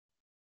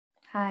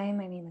Hi,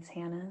 my name is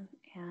Hannah,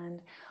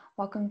 and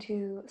welcome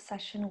to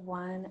session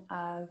 1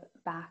 of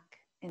Back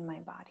in My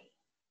Body.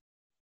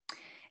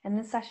 In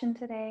this session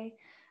today,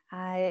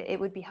 it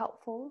would be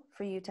helpful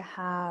for you to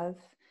have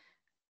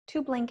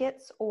 2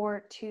 blankets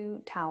or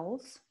 2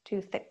 towels, 2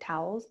 thick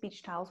towels.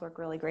 Beach towels work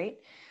really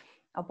great.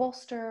 A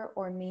bolster,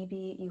 or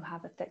maybe you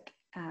have a thick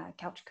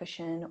couch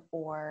cushion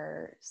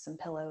or some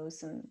pillows,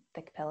 some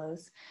thick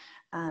pillows.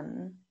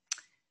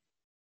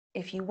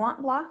 If you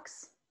want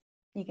blocks,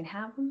 you can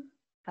have them,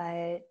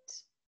 but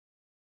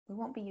we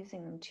won't be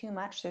using them too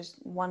much. There's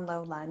one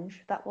low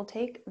lunge that we'll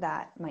take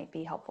that might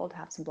be helpful to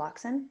have some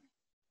blocks in,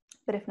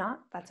 but if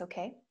not, that's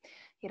okay.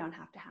 You don't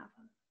have to have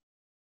them.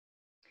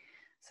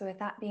 So with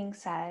that being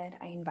said,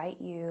 I invite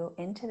you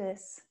into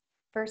this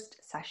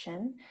first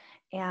session,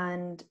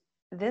 and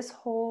this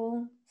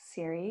whole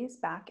series,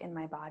 Back in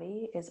My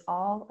Body, is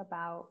all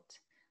about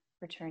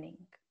returning,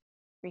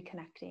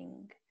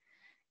 reconnecting,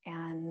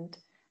 and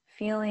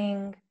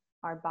feeling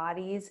our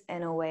bodies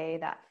in a way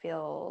that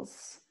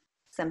feels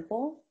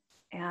simple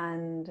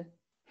and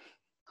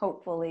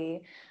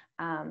hopefully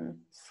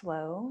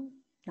slow,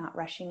 not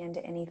rushing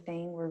into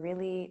anything. We're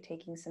really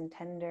taking some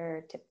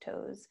tender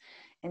tiptoes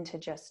into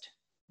just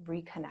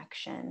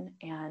reconnection.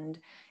 And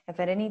if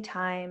at any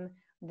time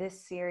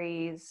this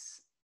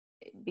series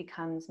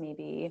becomes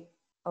maybe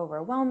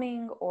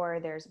overwhelming, or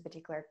there's a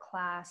particular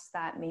class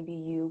that maybe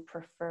you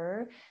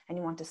prefer and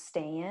you want to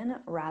stay in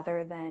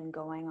rather than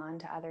going on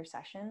to other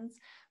sessions,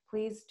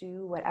 please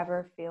do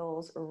whatever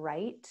feels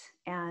right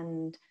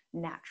and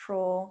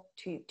natural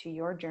to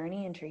your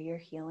journey and to your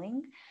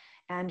healing.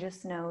 And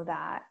just know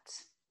that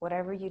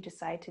whatever you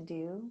decide to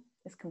do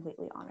is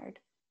completely honored.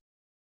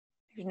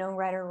 There's no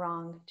right or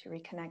wrong to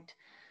reconnect,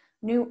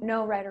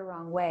 no right or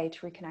wrong way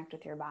to reconnect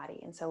with your body.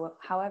 And so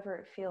however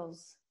it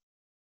feels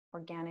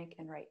organic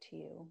and right to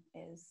you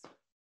is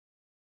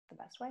the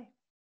best way.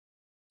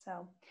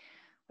 So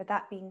with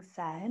that being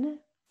said,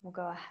 we'll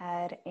go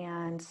ahead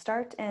and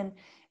start in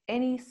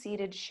any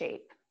seated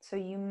shape. So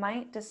you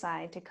might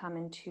decide to come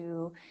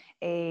into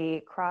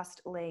a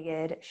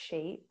crossed-legged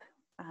shape,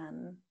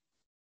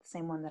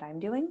 same one that I'm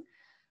doing,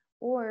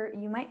 or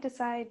you might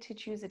decide to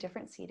choose a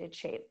different seated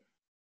shape.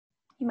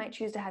 You might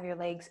choose to have your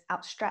legs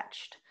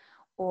outstretched,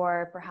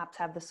 or perhaps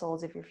have the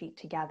soles of your feet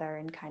together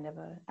in kind of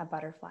a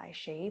butterfly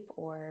shape,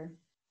 or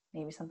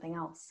maybe something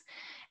else.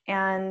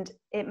 And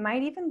it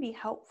might even be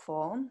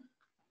helpful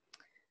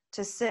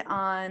to sit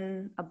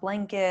on a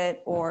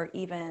blanket or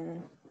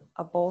even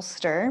a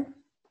bolster.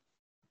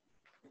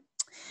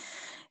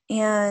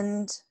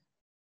 And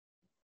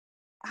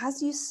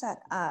as you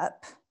set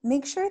up,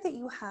 make sure that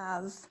you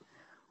have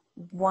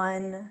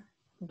one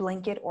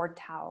blanket or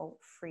towel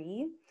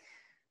free.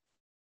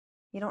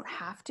 You don't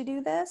have to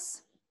do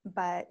this,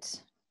 but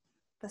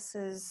this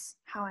is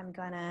how I'm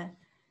gonna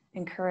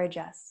encourage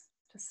us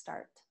to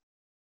start.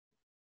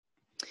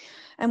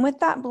 And with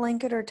that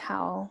blanket or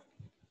towel,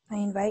 I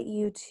invite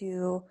you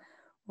to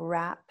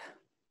wrap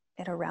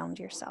it around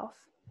yourself,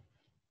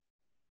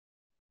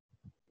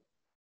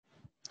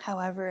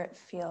 however it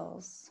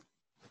feels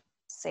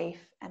safe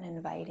and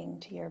inviting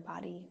to your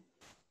body.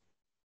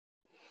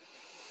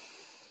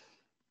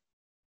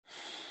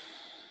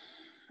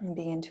 And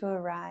begin to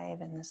arrive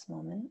in this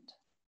moment,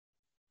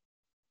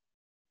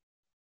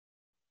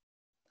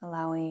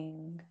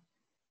 allowing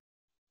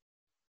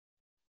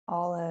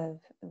all of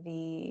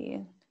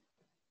the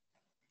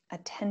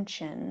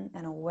attention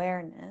and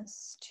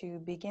awareness to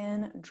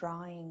begin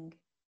drawing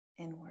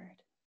inward.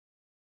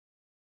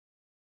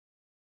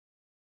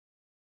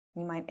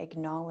 You might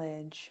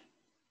acknowledge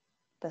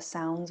the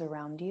sounds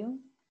around you,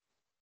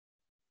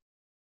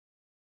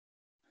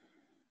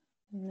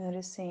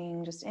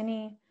 noticing just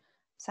any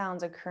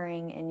sounds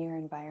occurring in your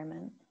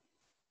environment.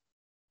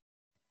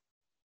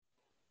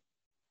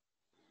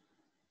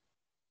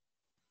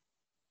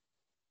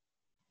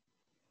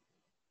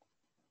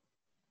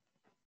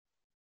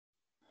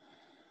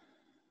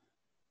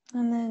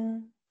 And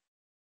then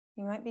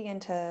you might begin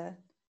to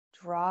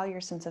draw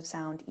your sense of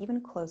sound even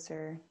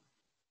closer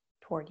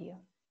toward you,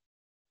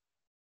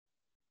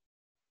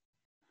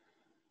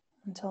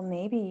 until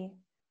maybe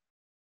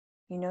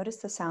you notice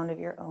the sound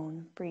of your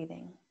own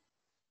breathing.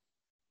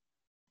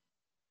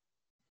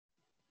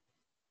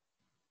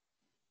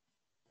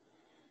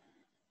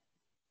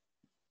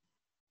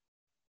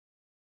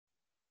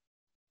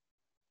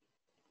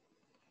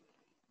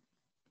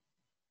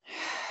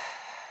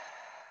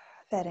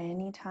 If at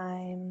any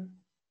time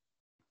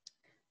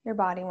your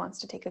body wants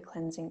to take a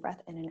cleansing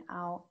breath in and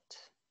out,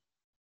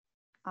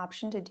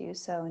 option to do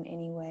so in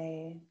any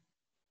way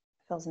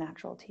feels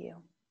natural to you.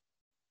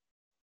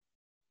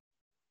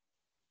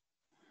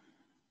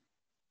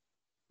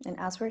 And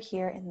as we're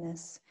here in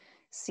this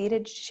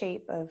seated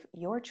shape of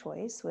your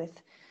choice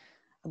with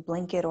a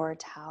blanket or a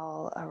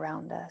towel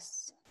around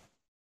us,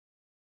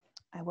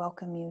 I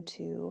welcome you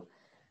to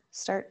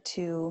start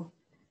to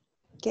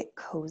get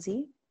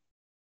cozy,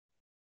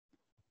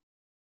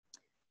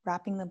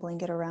 wrapping the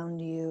blanket around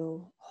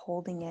you,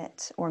 holding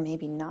it, or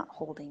maybe not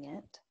holding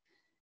it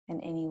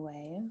in any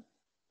way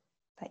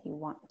that you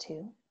want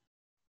to.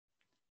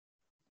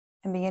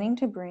 And beginning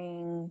to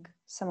bring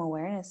some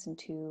awareness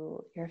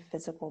into your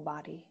physical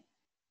body.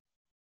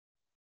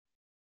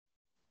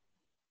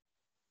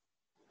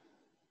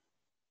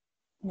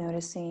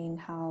 Noticing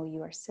how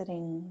you are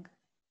sitting.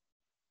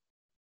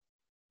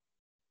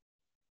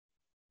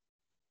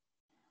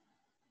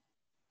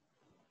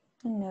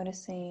 And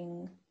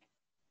noticing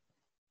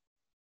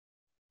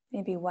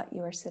maybe what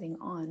you are sitting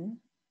on,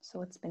 so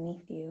what's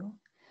beneath you,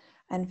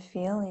 and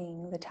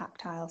feeling the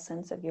tactile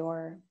sense of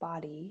your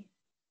body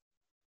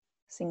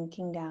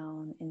sinking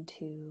down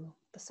into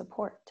the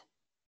support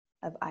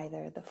of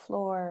either the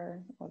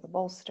floor or the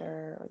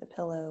bolster or the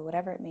pillow,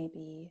 whatever it may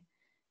be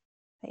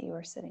that you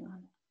are sitting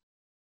on.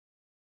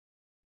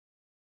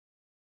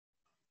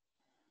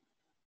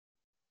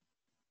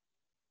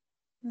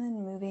 And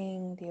then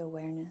moving the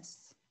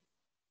awareness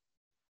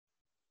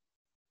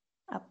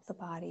up the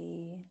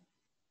body,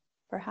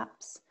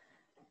 perhaps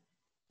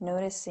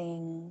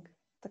noticing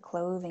the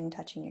clothing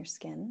touching your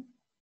skin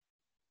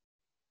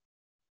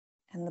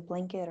and the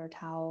blanket or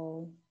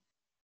towel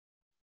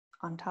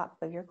on top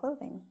of your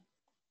clothing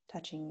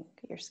touching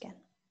your skin.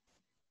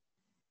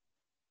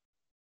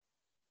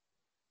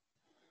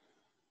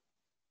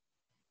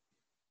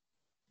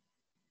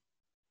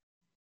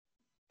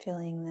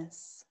 Feeling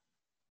this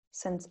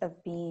sense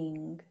of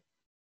being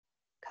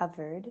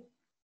covered,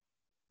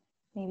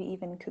 maybe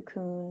even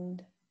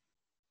cocooned,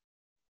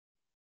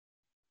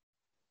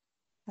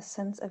 a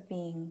sense of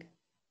being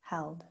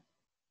held.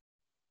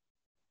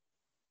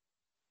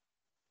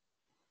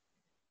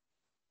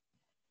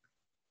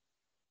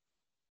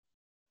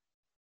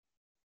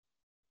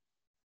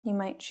 You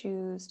might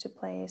choose to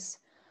place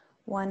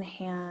one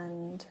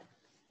hand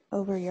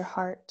over your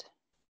heart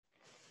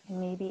and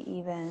maybe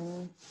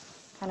even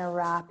kind of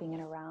wrapping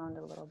it around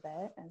a little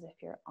bit as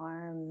if your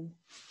arm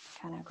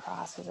kind of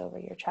crosses over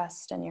your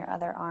chest and your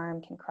other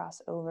arm can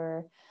cross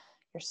over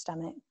your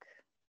stomach,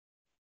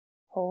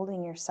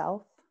 holding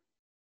yourself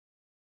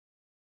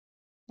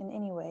in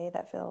any way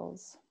that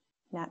feels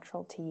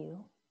natural to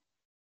you.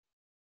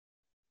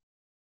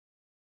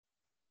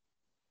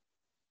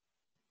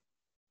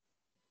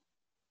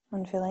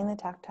 And feeling the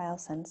tactile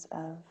sense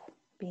of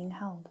being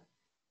held.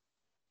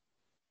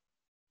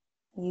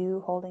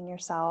 You holding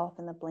yourself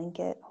and the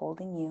blanket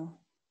holding you.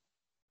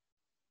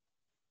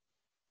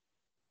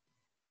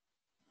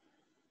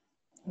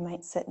 You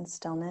might sit in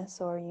stillness,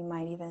 or you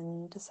might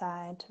even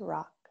decide to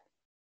rock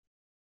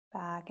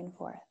back and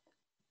forth.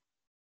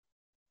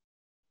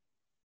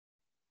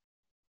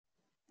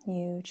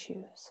 You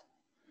choose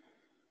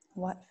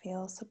what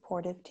feels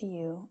supportive to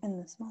you in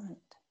this moment.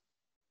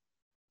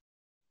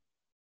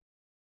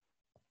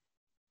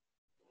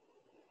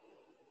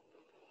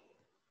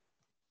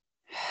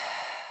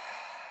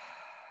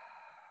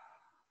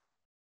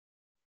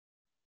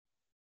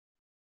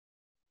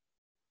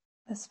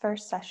 This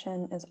first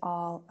session is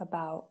all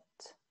about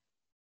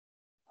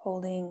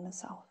holding the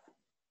self.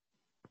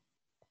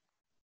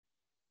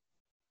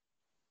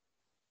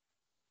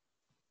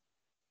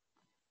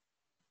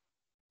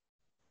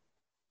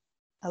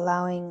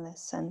 Allowing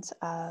this sense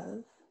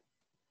of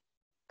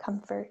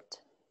comfort,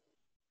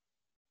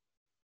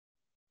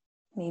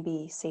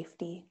 maybe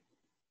safety,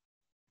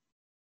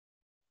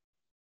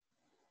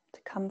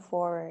 to come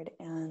forward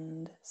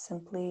and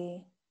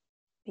simply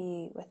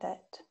be with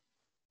it.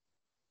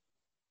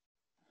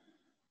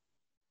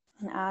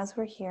 And as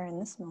we're here in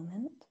this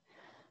moment,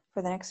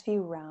 for the next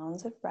few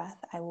rounds of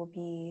breath, I will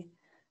be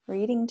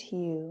reading to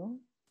you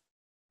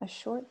a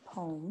short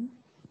poem .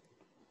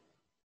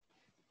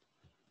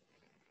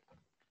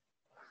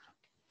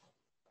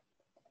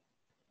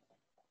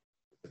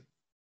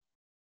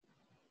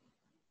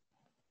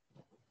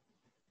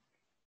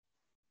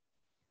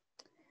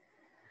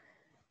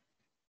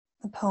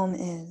 The poem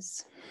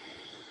is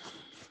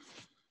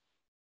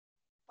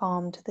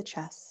palm to the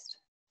chest,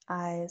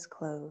 eyes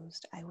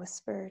closed, I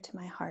whisper to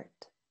my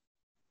heart.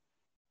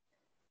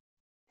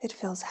 It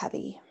feels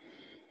heavy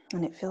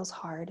and it feels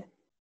hard,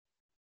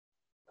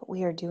 but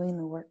we are doing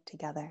the work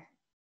together.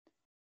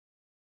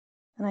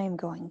 And I am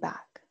going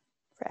back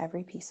for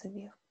every piece of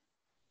you.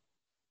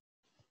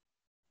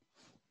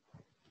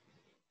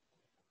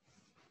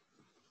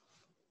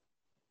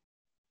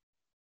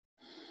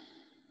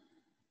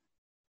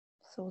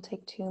 So we'll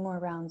take 2 more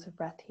rounds of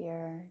breath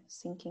here,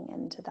 sinking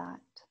into that.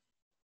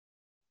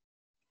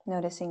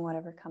 Noticing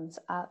whatever comes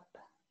up.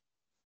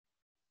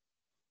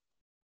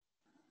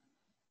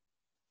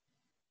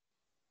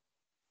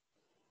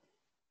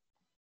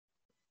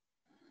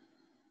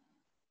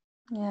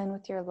 And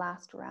with your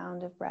last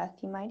round of breath,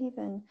 you might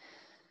even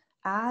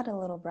add a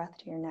little breath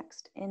to your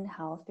next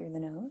inhale through the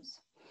nose.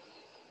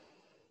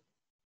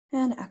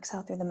 And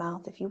exhale through the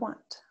mouth if you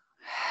want.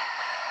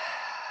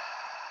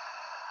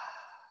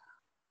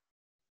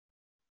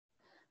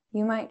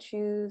 You might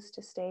choose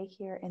to stay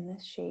here in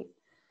this shape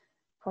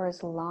for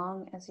as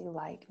long as you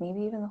like,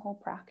 maybe even the whole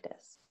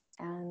practice.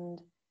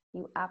 And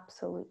you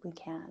absolutely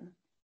can.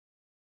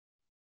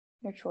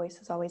 Your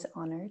choice is always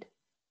honored.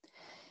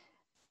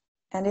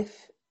 And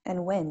if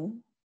and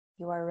when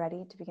you are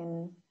ready to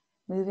begin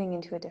moving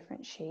into a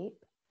different shape,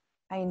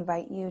 I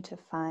invite you to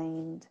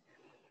find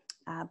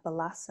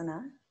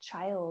Balasana,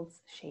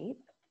 child's shape.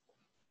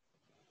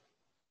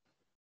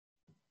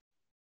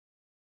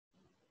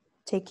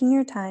 Taking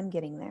your time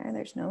getting there,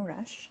 there's no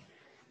rush.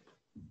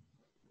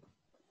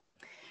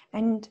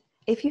 And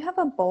if you have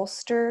a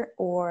bolster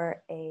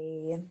or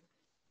a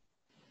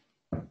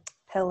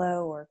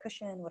pillow or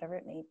cushion, whatever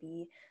it may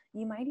be,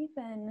 you might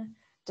even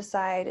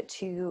decide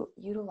to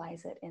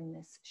utilize it in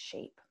this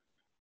shape.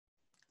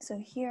 So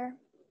here,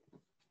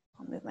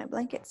 I'll move my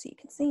blanket so you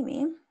can see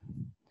me.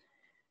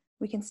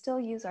 We can still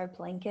use our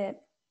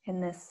blanket in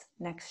this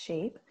next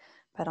shape,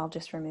 but I'll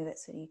just remove it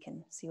so you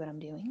can see what I'm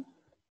doing.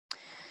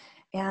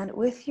 And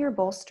with your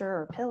bolster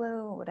or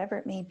pillow, whatever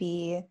it may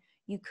be,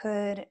 you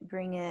could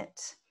bring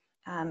it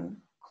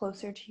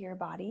closer to your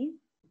body.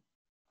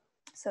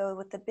 So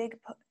with the big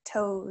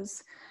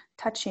toes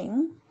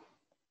touching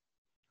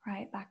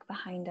right back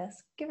behind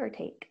us, give or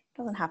take,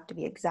 doesn't have to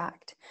be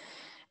exact,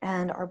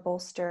 and our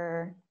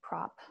bolster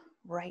prop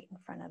right in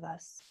front of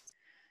us.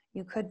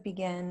 You could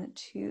begin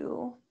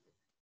to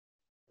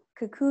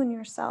cocoon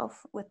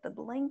yourself with the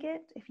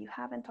blanket if you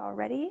haven't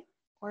already,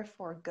 or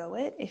forego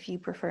it if you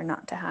prefer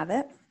not to have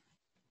it.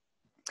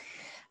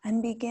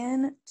 And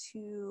begin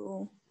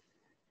to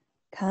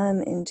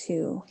come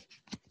into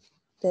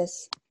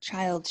this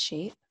child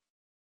shape,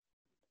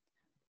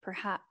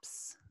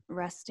 perhaps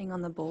resting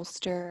on the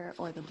bolster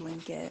or the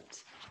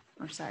blanket,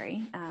 or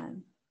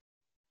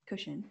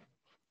cushion.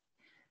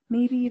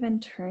 Maybe even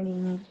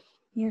turning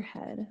your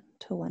head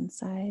to one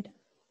side.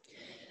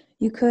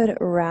 You could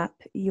wrap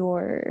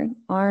your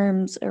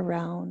arms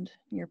around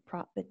your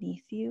prop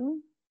beneath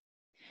you,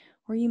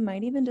 or you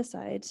might even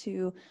decide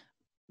to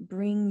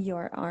bring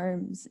your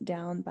arms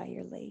down by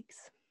your legs.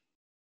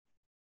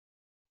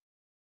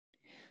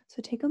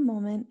 So take a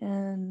moment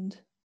and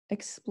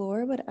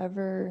explore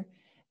whatever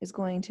is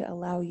going to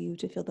allow you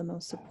to feel the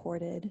most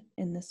supported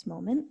in this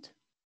moment.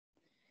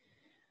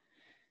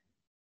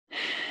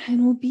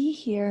 And we'll be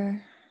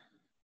here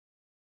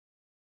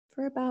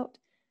for about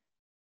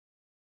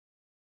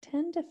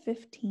 10 to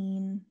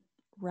 15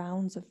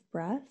 rounds of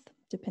breath,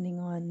 depending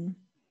on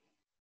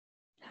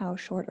how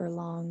short or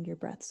long your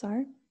breaths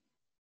are.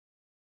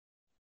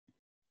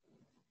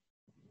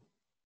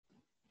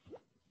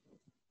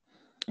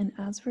 And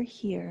as we're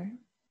here,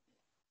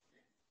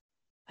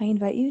 I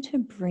invite you to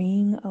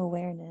bring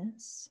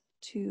awareness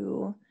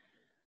to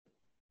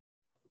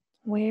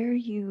where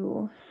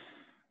you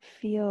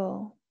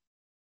feel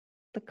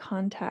the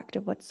contact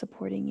of what's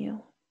supporting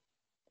you.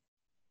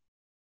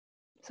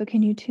 So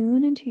can you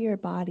tune into your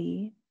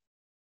body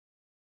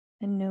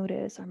and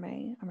notice, are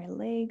my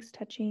legs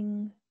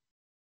touching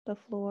the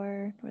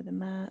floor or the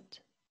mat?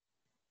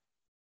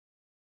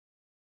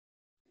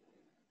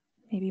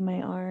 Maybe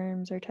my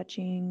arms are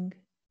touching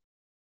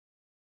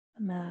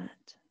the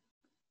mat.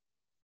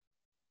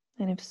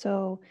 And if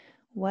so,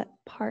 what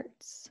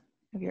parts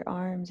of your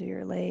arms or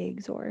your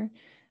legs or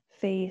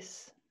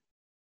face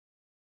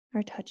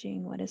are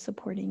touching what is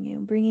supporting you?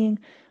 Bringing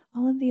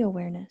all of the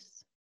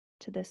awareness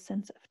to this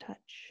sense of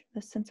touch,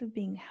 this sense of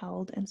being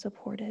held and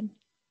supported.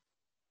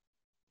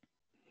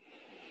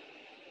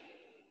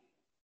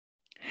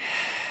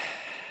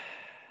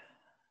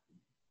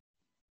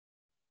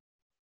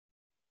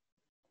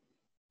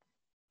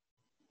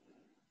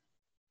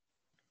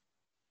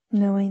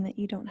 Knowing that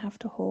you don't have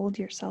to hold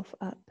yourself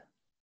up.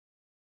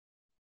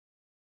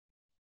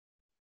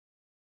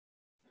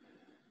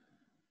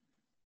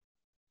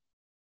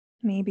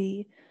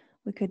 Maybe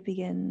we could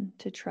begin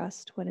to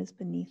trust what is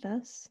beneath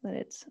us, that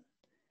it's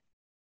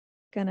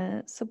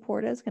gonna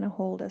support us, gonna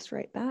hold us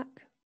right back.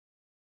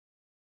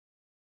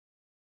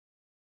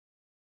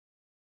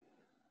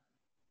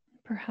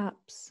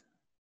 Perhaps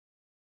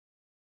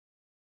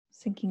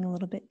sinking a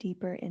little bit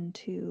deeper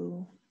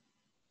into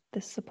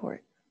this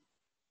support.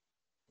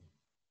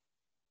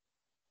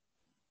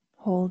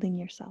 Holding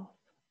yourself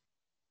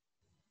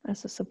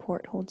as the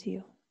support holds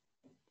you.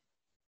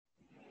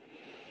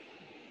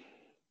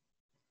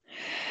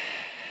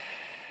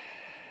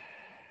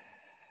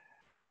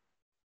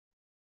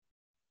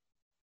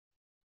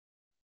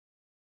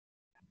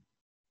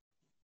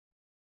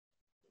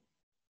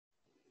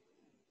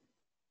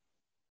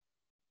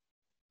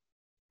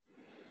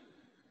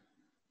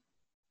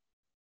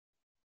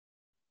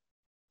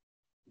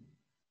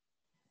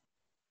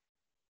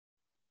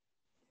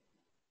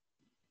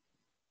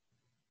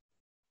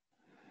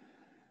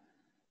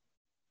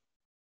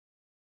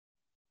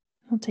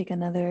 We'll take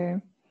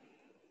another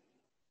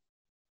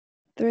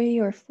 3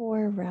 or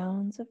 4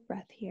 rounds of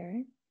breath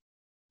here.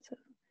 So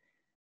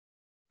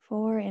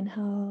 4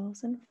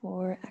 inhales and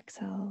 4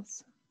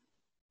 exhales.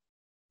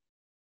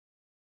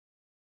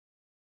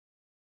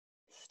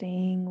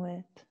 Staying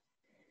with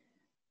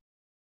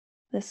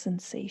the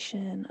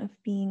sensation of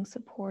being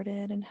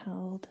supported and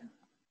held.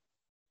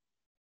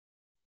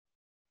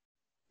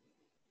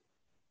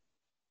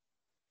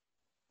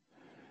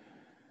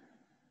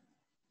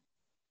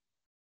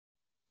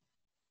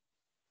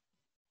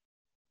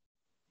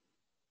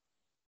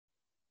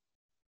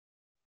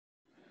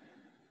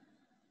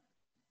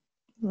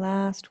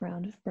 Last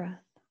round of breath,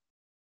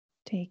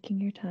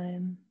 taking your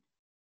time.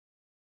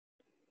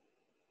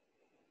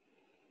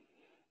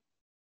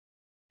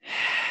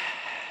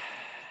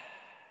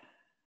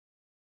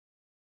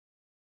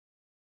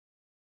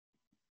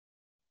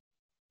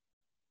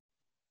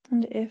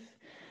 And if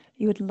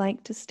you would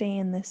like to stay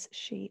in this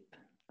shape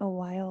a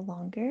while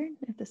longer,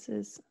 if this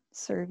is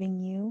serving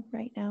you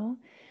right now,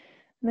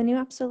 then you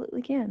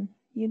absolutely can.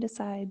 You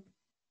decide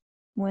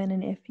when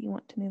and if you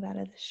want to move out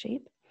of this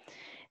shape.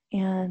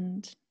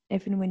 And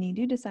if and when you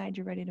do decide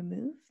you're ready to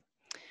move,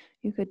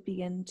 you could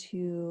begin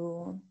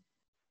to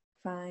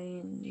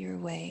find your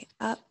way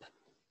up.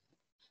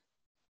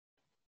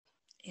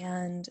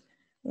 And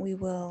we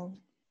will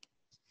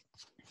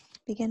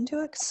begin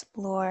to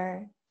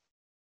explore.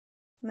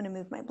 I'm going to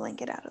move my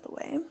blanket out of the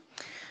way,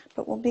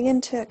 but we'll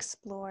begin to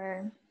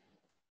explore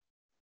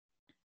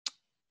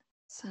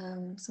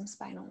some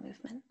spinal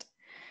movement.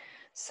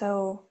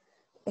 So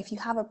if you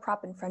have a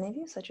prop in front of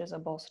you, such as a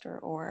bolster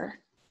or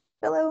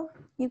pillow,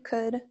 you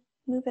could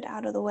move it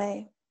out of the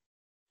way.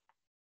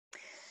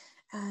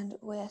 And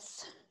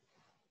with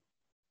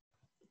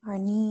our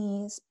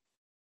knees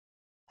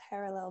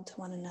parallel to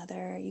one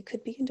another, you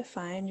could begin to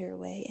find your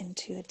way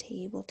into a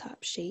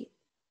tabletop shape.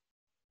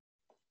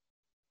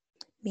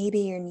 Maybe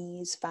your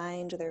knees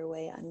find their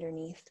way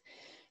underneath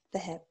the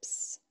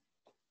hips,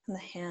 and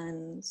the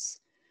hands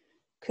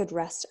could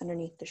rest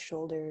underneath the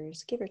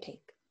shoulders, give or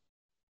take.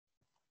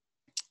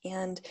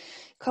 And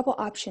a couple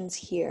options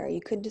here.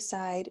 You could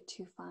decide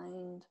to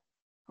find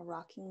a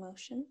rocking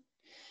motion,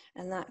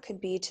 and that could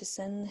be to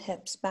send the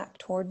hips back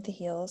toward the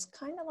heels,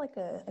 kind of like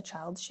a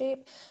child's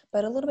shape,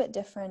 but a little bit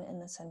different in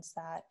the sense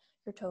that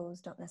your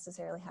toes don't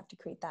necessarily have to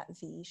create that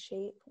V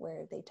shape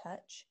where they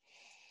touch.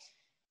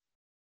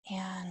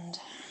 And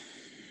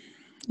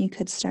you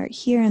could start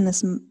here in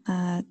this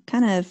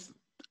kind of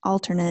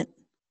alternate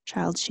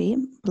child shape,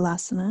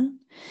 Balasana,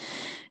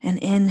 and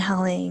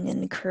inhaling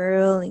and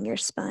curling your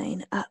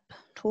spine up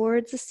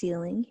towards the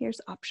ceiling.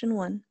 Here's option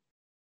 1.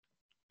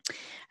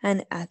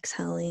 And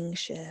exhaling,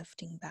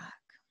 shifting back.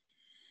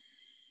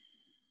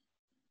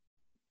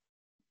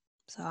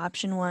 So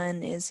option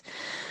 1 is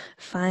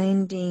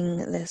finding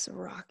this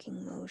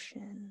rocking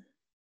motion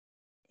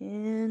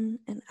in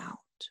and out.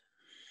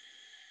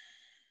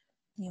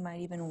 You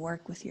might even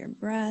work with your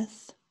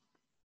breath.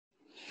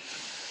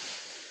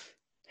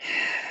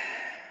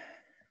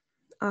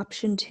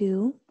 Option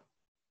 2,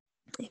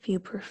 if you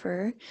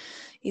prefer,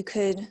 you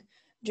could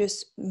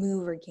just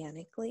move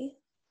organically,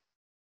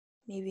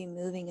 maybe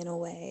moving in a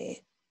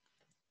way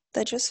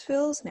that just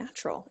feels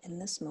natural in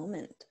this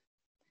moment.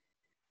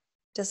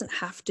 Doesn't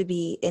have to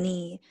be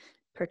any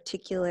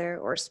particular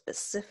or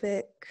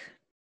specific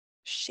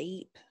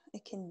shape.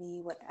 It can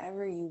be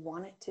whatever you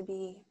want it to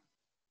be.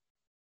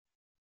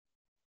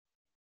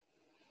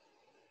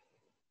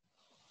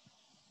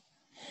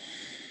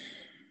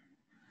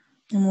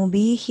 And we'll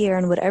be here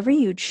in whatever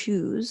you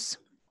choose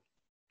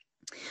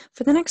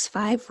for the next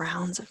 5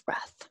 rounds of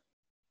breath.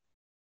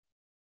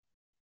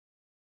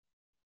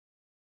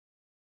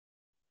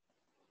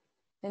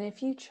 And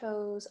if you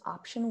chose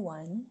option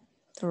 1,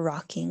 the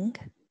rocking,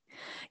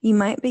 you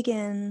might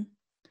begin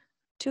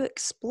to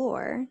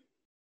explore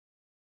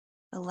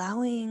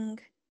allowing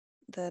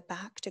the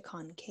back to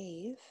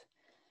concave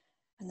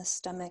and the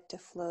stomach to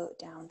float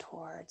down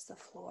towards the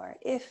floor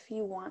if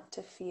you want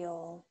to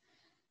feel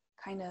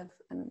kind of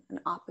an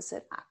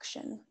opposite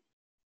action.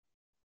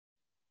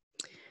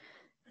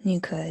 You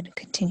could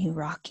continue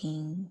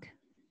rocking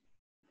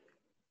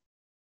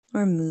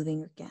or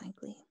moving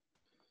organically.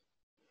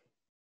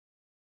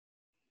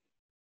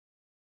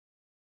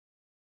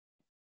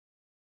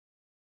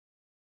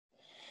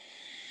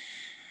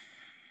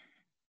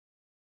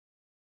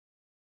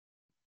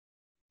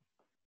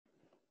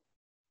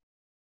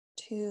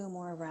 Two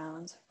more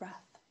rounds of breath.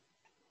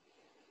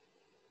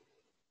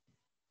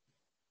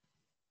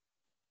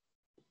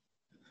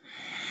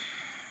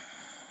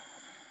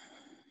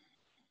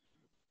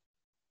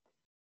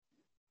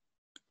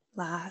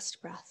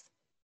 Last breath.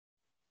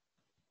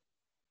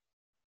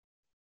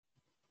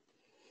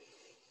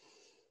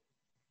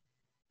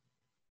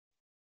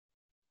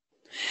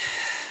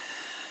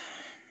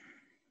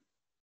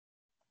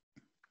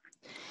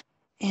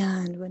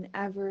 And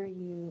whenever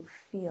you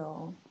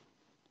feel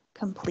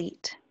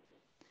complete,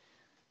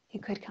 you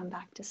could come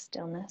back to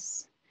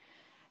stillness.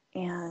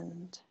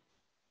 And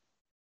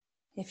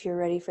if you're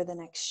ready for the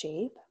next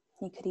shape,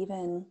 you could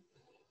even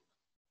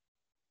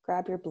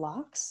grab your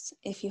blocks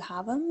if you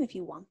have them, if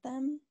you want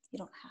them. You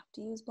don't have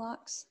to use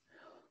blocks,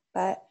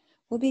 but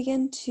we'll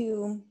begin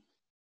to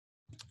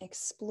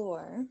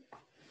explore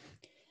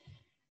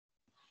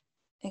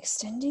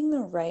extending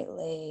the right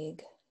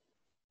leg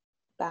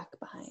back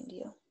behind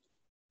you.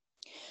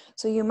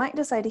 So you might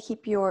decide to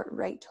keep your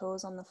right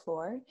toes on the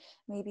floor,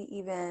 maybe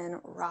even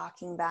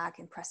rocking back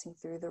and pressing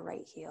through the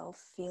right heel,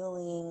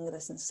 feeling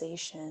the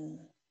sensation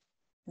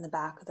in the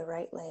back of the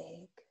right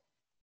leg.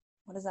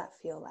 What does that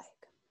feel like?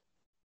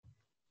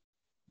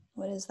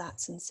 What is that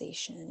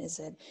sensation? Is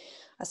it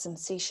a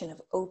sensation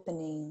of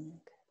opening,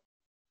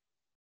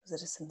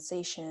 Was it a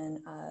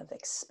sensation of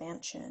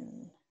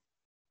expansion?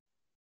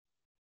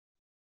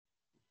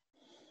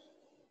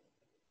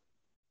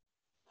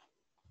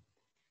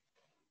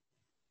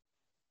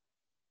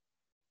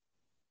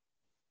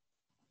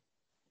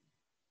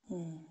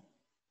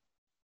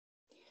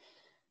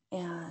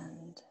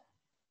 And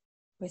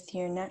with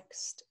your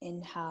next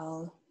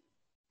inhale,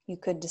 you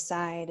could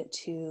decide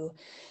to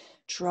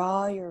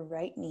draw your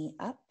right knee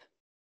up,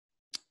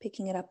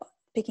 picking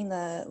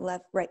the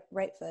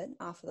right foot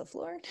off of the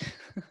floor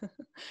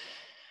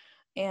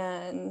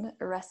and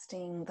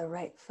resting the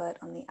right foot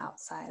on the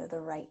outside of the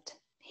right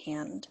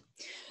hand.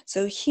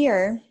 So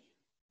here,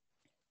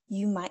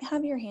 you might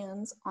have your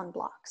hands on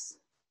blocks,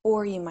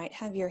 or you might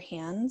have your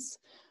hands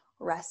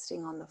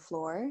resting on the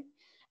floor.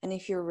 And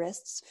if your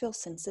wrists feel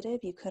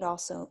sensitive, you could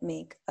also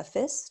make a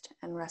fist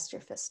and rest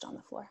your fist on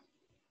the floor.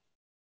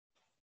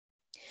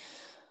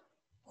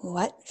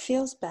 What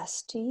feels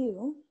best to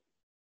you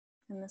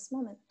in this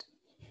moment?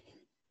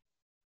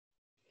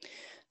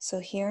 So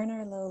here in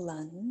our low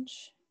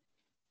lunge,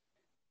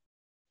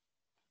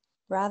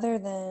 rather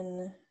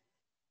than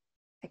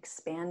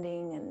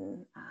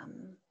expanding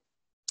and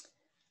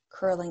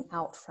curling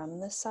out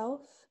from the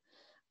self,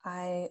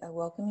 I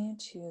welcome you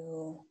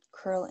to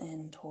curl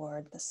in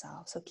toward the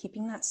self. So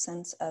keeping that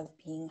sense of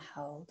being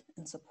held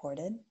and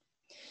supported,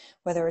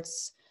 whether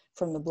it's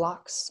from the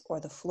blocks or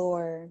the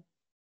floor,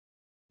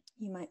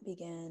 you might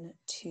begin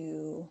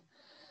to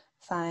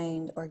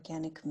find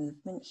organic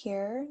movement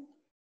here,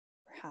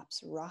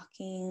 perhaps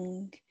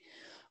rocking,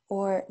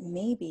 or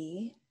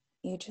maybe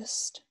you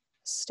just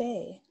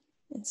stay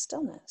in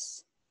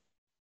stillness.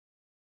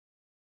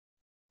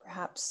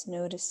 Perhaps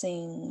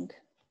noticing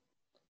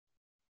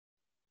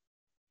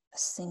a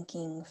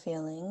sinking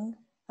feeling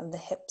of the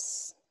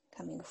hips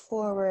coming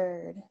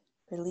forward,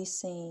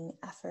 releasing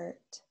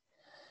effort.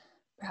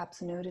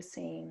 Perhaps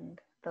noticing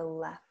the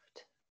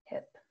left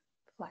hip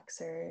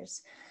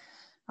flexors.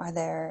 Are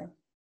there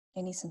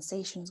any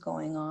sensations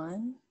going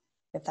on?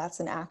 If that's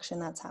an action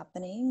that's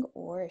happening,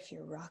 or if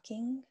you're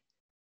rocking,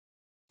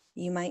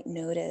 you might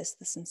notice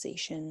the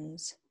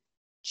sensations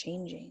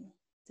changing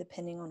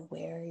depending on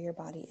where your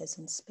body is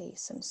in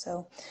space. And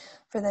so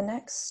for the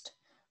next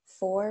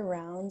 4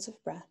 rounds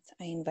of breath,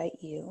 I invite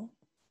you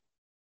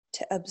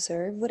to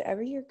observe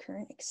whatever your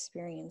current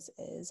experience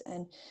is,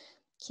 and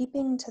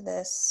keeping to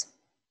this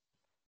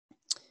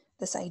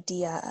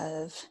idea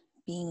of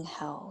being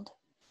held.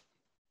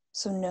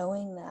 So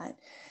knowing that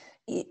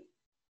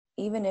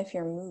even if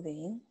you're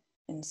moving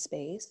in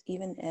space,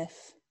 even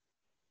if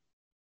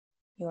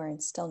you are in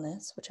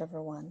stillness,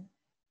 whichever one,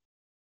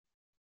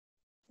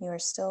 you are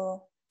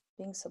still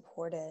being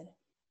supported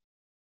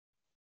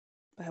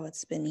by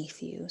what's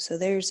beneath you. So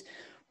there's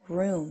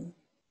room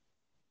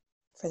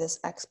for this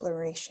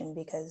exploration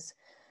because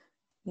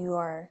you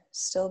are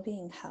still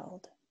being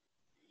held.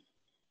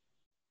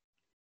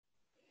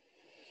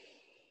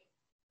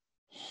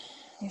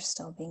 You're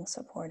still being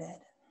supported.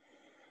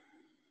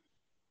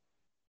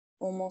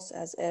 Almost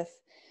as if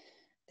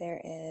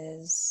there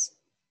is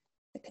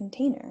a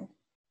container.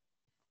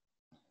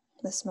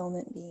 This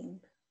moment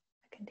being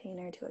a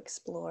container to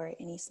explore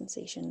any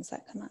sensations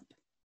that come up.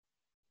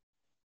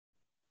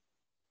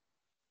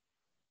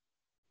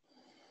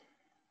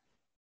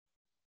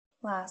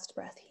 Last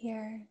breath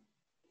here.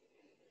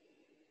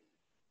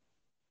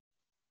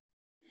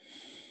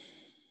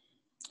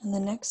 And the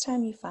next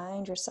time you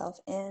find yourself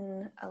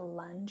in a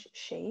lunge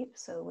shape,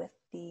 so with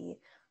the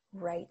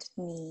right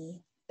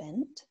knee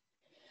bent,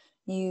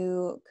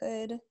 you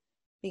could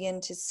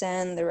begin to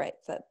send the right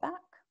foot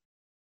back,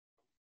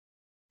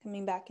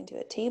 coming back into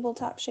a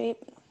tabletop shape.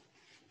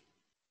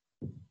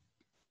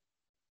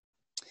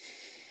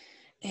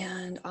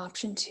 And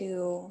option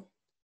 2,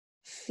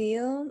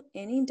 feel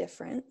any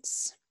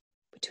difference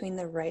between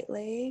the right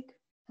leg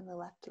and the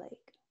left leg.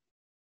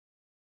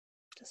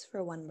 Just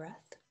for 1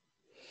 breath.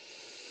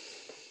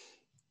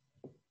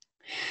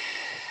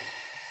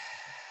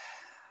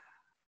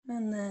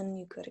 And then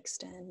you could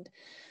extend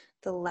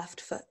the left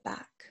foot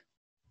back,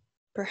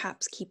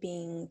 perhaps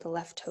keeping the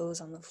left toes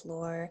on the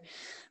floor,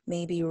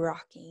 maybe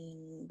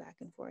rocking back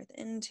and forth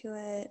into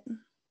it.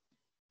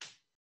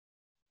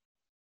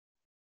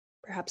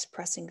 Perhaps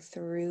pressing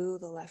through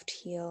the left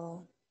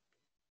heel,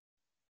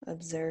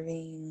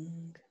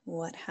 observing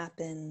what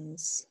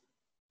happens.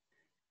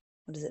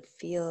 What does it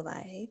feel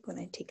like when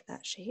I take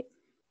that shape?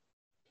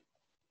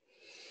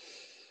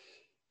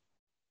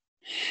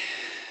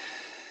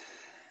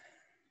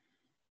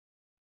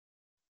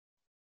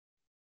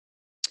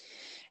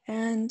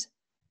 And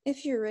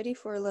if you're ready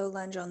for a low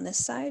lunge on this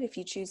side, if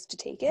you choose to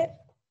take it,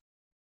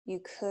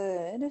 you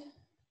could,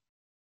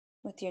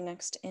 with your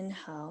next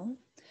inhale,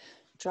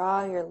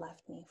 draw your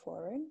left knee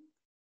forward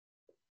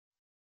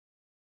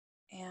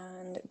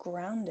and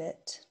ground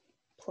it,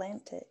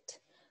 plant it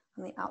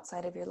on the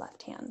outside of your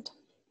left hand.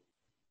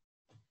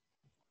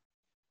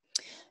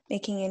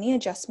 Making any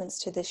adjustments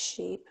to this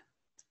shape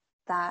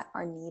that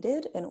are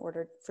needed in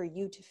order for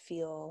you to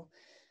feel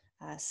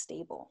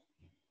stable.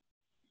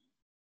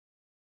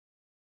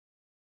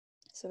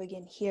 So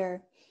again,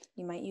 here,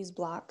 You might use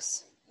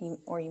blocks,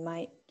 or you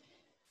might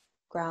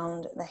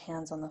ground the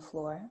hands on the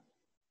floor.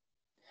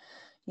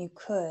 You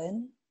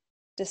could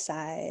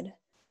decide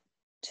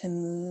to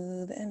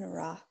move and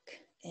rock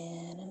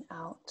in and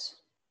out,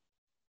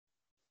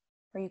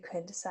 or you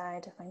could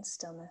decide to find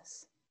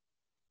stillness.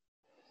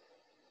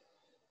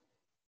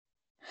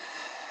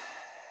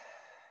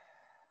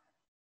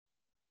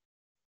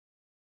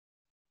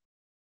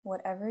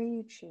 Whatever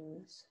you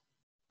choose,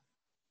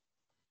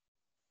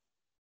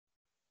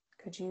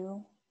 could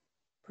you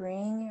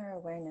bring your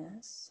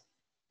awareness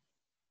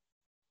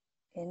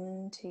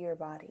into your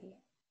body,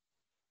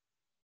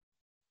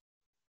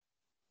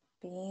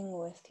 being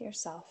with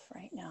yourself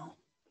right now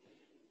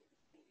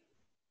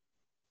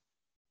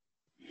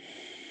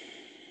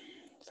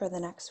for the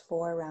next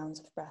 4 rounds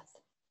of breath.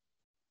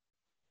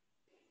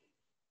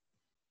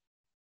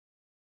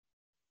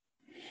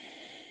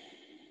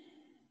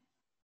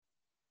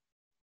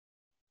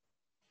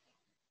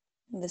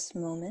 This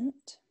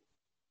moment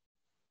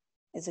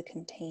is a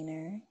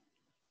container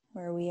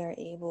where we are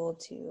able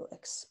to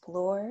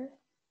explore,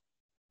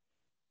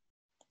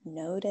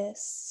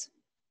 notice,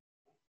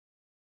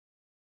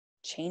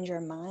 change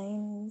our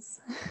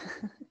minds.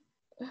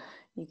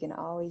 You can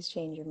always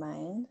change your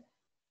mind.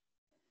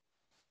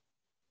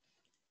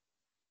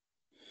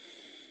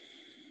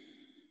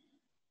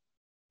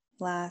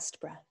 Last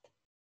breath.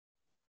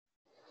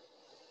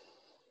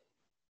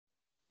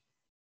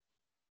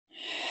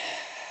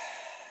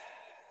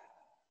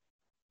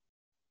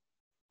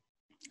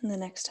 And the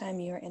next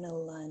time you're in a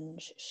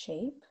lunge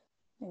shape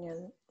and your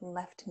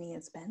left knee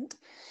is bent,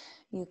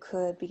 you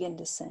could begin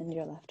to send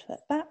your left foot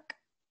back,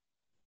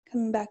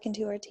 coming back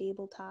into our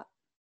tabletop,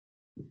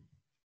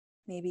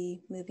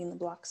 maybe moving the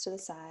blocks to the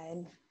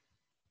side.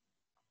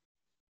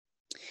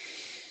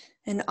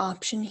 An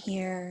option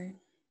here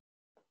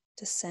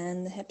to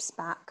send the hips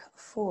back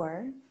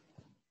for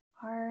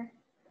our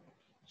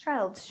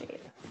child's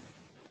shape,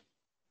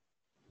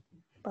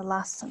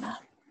 Balasana.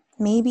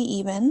 Maybe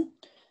even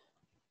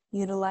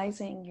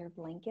utilizing your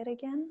blanket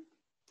again.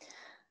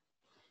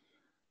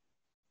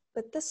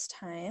 But this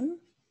time,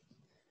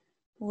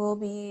 we'll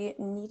be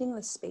needing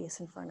the space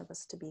in front of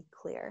us to be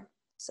clear.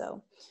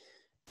 So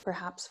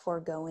perhaps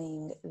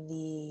foregoing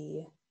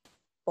the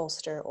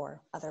bolster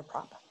or other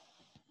prop.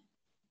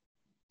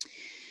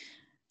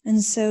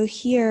 And so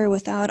here,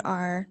 without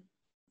our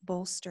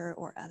bolster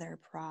or other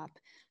prop,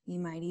 you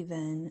might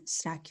even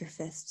stack your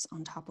fists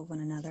on top of one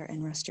another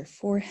and rest your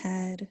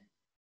forehead,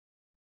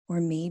 or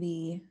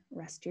maybe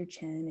rest your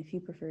chin if you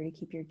prefer to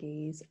keep your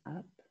gaze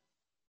up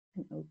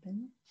and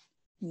open.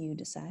 You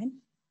decide.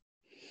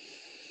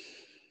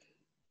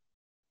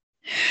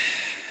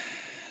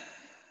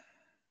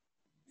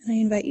 And I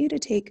invite you to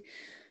take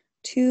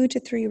 2 to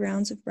 3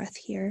 rounds of breath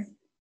here.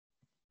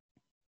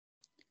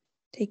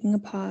 Taking a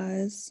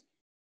pause.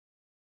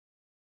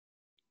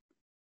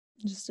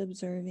 Just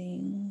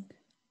observing.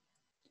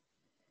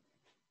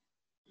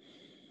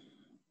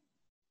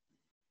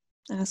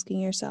 Asking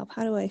yourself,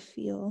 how do I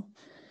feel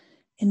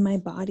in my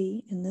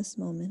body in this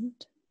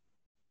moment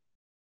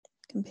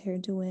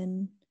compared to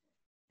when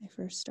I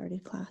first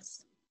started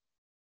class?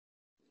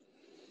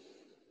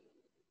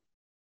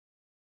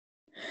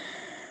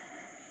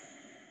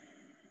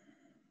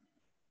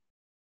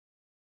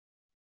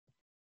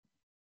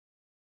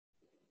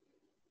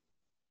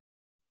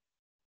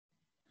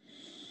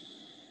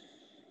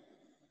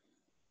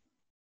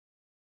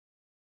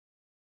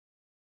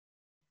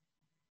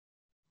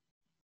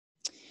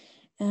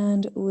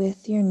 And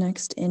with your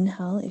next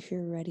inhale, if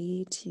you're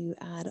ready to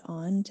add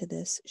on to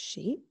this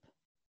shape,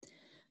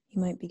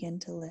 you might begin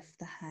to lift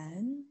the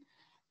head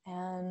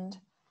and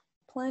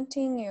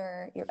planting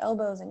your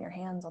elbows and your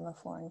hands on the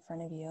floor in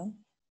front of you.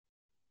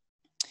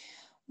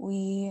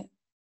 We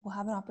will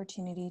have an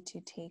opportunity to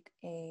take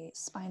a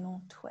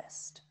spinal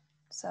twist.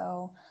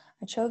 So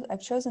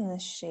I've chosen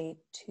this shape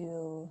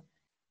to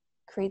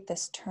create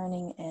this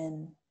turning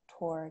in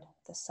toward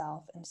the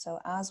self. And so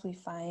as we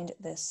find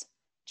this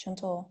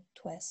gentle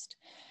twist,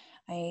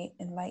 I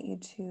invite you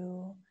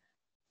to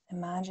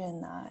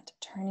imagine that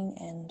turning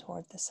in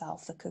toward the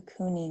self, the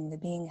cocooning, the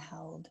being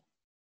held.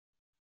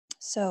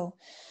 So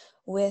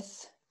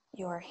with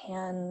your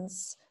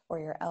hands or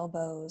your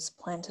elbows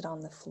planted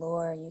on the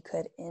floor, you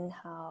could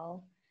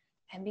inhale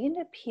and begin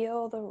to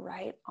peel the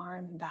right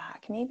arm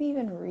back, maybe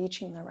even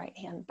reaching the right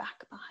hand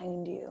back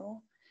behind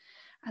you.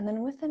 And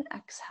then with an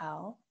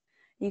exhale,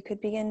 you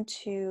could begin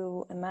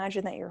to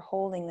imagine that you're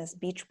holding this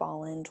beach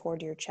ball in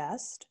toward your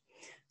chest.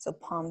 So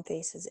palm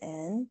faces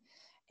in,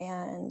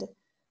 and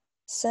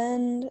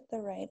send the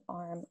right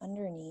arm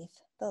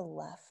underneath the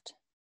left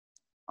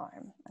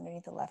arm,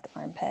 underneath the left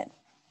armpit.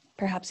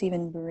 Perhaps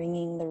even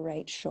bringing the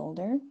right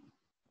shoulder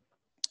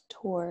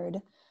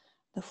toward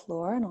the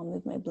floor. And I'll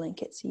move my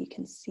blanket so you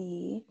can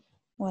see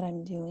what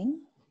I'm doing.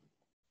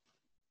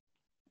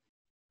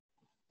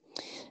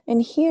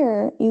 And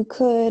here you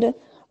could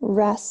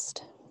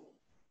rest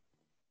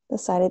the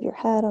side of your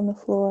head on the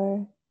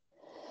floor,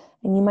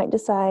 and you might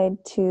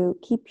decide to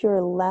keep your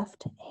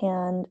left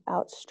hand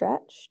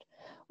outstretched,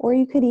 Or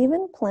you could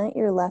even plant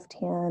your left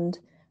hand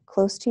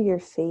close to your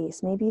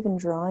face, maybe even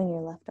drawing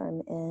your left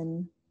arm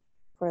in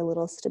for a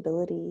little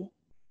stability.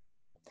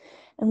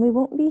 And we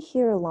won't be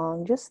here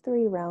long, just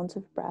 3 rounds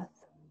of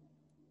breath.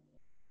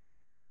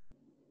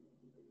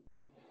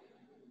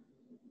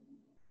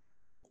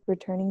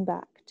 Returning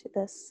back to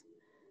this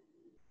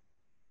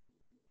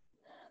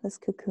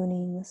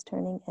cocooning, this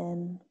turning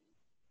in.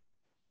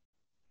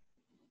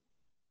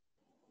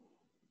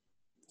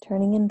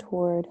 Turning in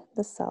toward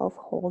the self,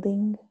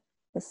 holding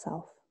the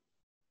self.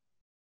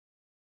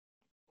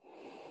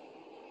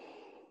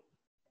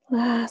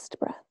 Last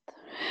breath.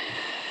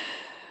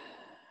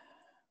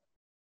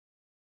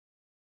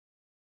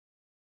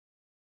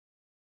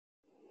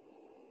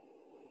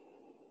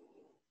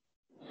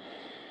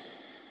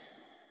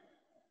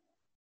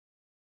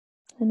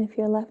 And if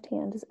your left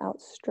hand is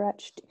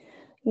outstretched,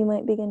 you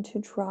might begin to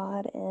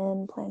draw it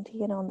in,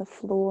 planting it on the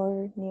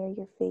floor near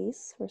your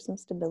face for some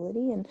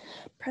stability and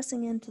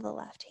pressing into the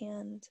left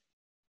hand.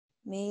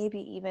 Maybe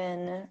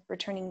even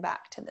returning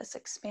back to this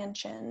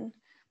expansion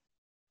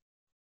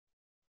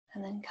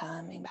and then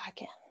coming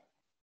back in.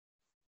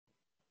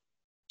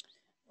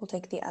 We'll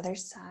take the other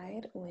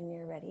side when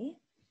you're ready.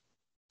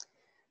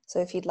 So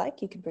if you'd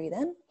like, you could breathe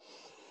in.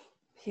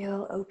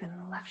 Feel open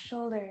the left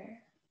shoulder.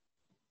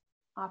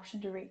 Option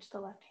to reach the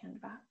left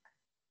hand back.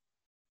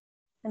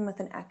 And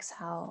with an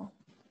exhale,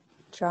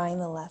 drawing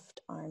the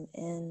left arm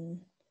in,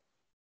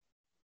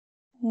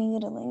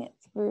 needling it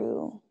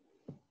through.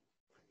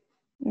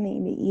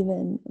 Maybe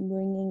even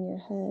bringing your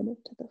head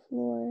to the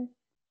floor.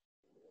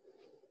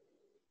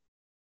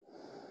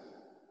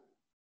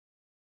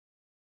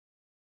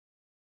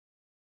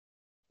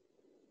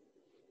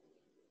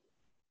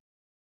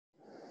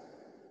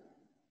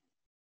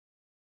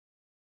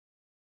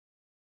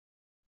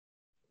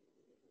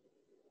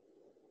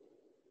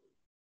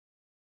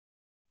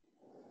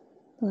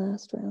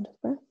 Last round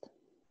of breath.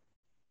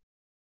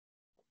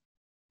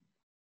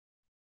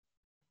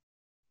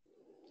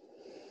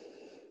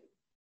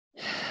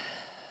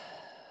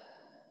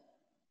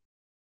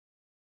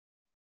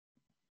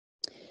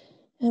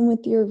 And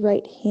with your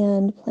right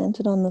hand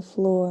planted on the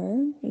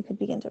floor, you could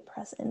begin to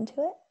press into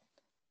it.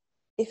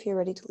 If you're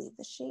ready to leave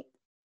the shape.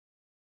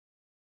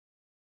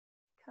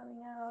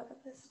 Coming out of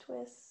this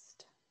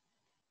twist.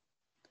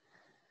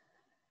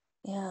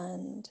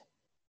 And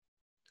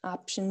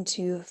option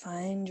to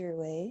find your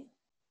way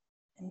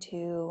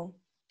into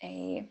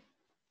a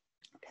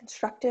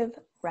constructive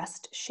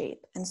rest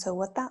shape. And so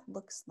what that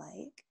looks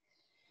like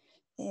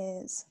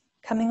is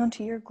coming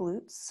onto your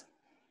glutes,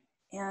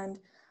 and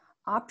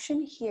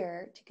option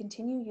here to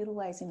continue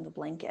utilizing the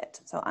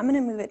blanket. So I'm going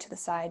to move it to the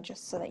side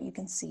just so that you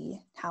can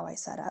see how I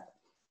set up.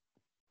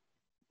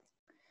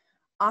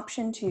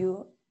 Option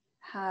to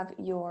have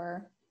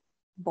your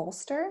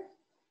bolster.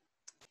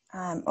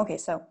 Okay,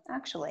 so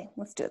actually,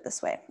 let's do it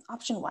this way.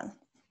 Option one.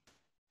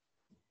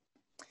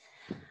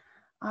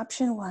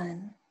 Option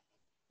one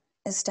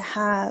is to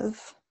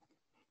have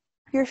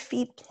your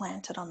feet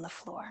planted on the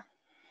floor.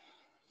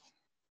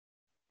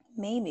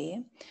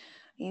 Maybe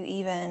you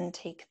even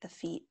take the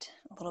feet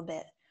a little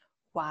bit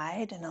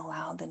wide and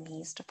allow the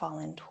knees to fall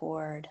in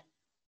toward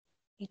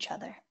each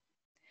other.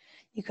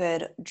 You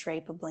could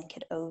drape a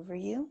blanket over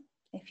you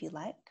if you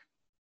like.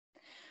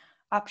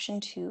 Option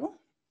two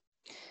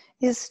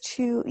is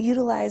to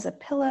utilize a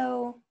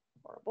pillow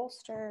or a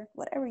bolster,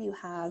 whatever you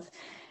have,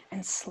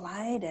 and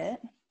slide it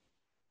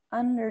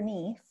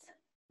underneath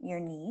your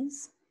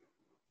knees.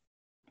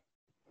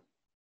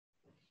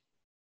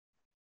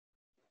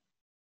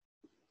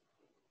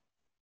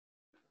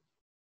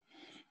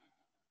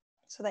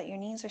 So that your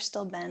knees are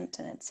still bent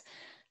and it's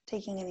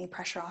taking any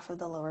pressure off of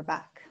the lower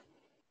back.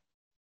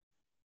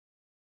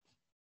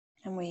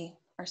 And we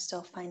are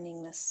still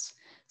finding this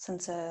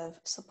sense of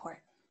support.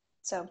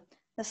 So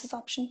this is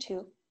option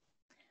two.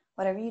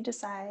 Whatever you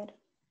decide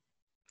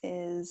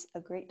is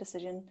a great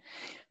decision.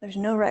 There's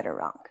no right or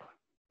wrong.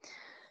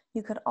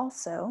 You could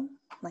also,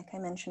 like I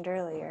mentioned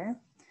earlier,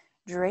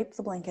 drape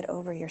the blanket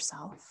over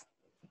yourself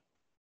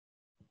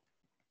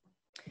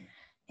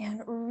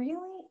and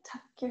really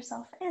tuck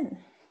yourself in.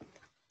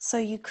 So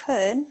you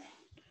could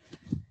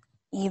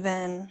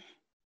even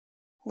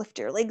lift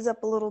your legs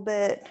up a little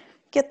bit,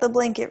 get the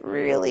blanket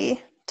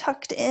really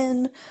tucked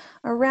in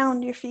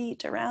around your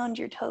feet, around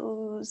your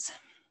toes,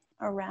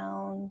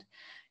 around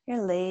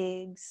your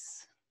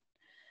legs.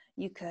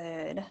 You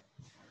could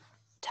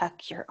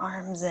tuck your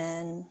arms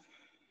in,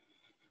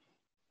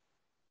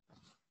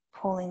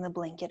 pulling the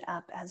blanket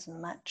up as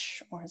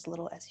much or as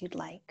little as you'd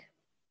like.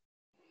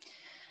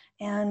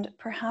 And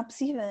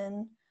perhaps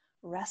even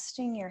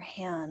resting your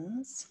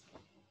hands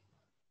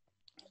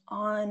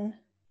on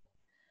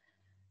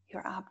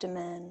your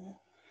abdomen.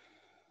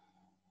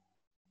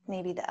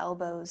 Maybe the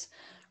elbows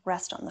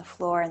rest on the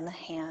floor and the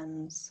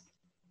hands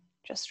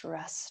just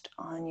rest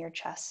on your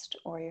chest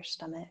or your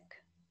stomach,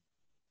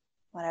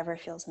 whatever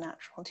feels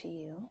natural to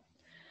you.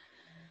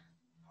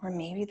 Or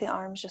maybe the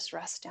arms just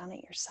rest down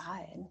at your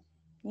side.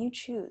 You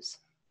choose.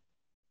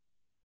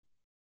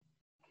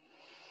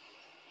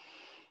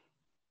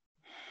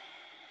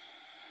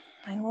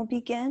 And we'll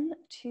begin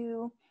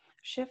to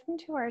shift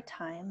into our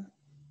time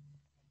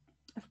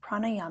of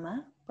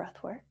pranayama,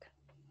 breath work.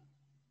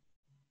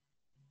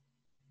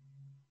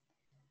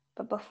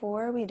 But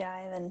before we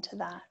dive into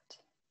that,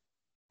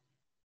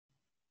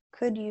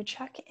 could you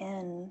check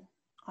in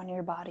on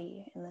your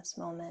body in this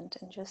moment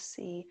and just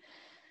see,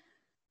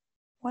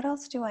 what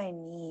else do I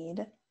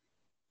need?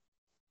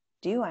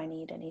 Do I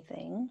need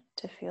anything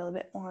to feel a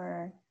bit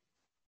more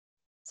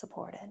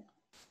supported?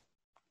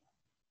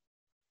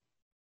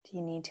 Do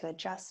you need to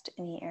adjust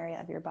any area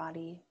of your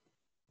body?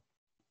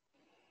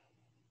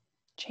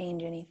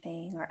 Change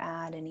anything or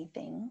add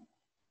anything?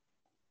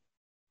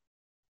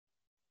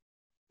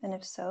 And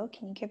if so,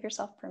 can you give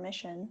yourself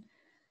permission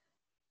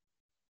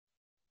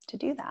to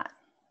do that,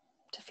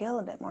 to feel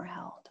a bit more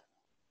held?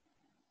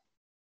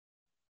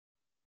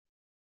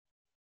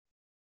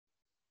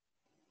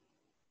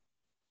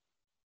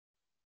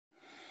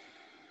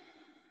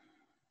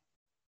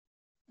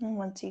 And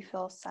once you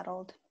feel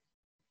settled,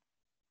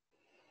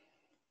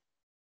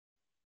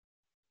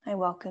 I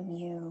welcome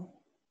you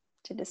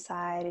to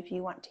decide if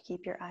you want to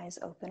keep your eyes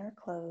open or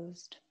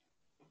closed.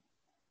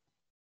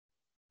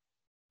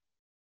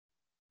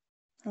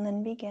 And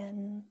then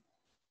begin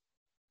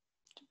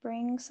to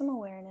bring some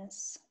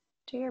awareness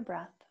to your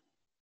breath.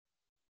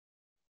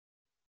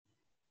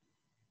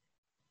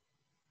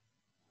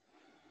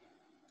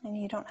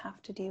 And you don't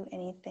have to do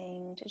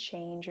anything to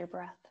change your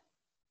breath.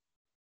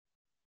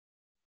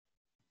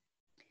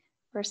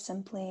 We're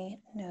simply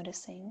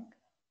noticing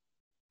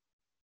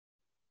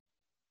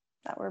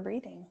that we're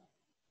breathing.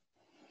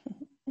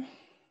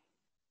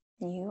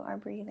 You are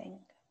breathing.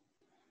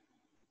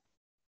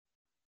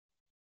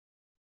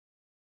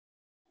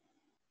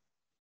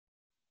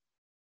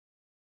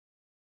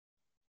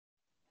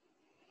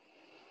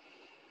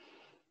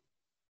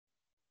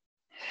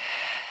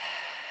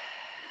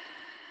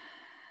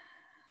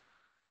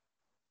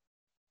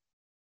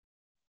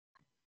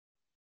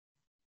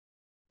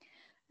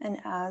 And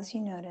as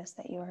you notice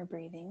that you are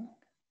breathing,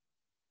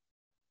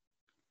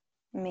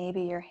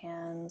 maybe your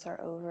hands are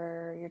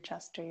over your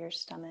chest or your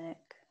stomach.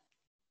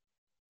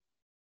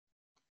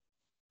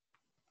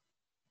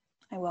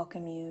 I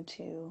welcome you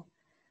to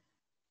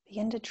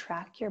begin to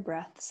track your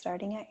breath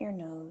starting at your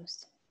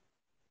nose.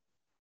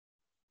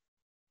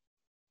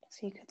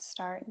 So you could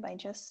start by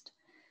just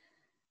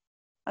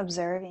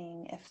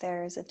observing if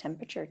there's a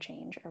temperature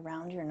change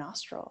around your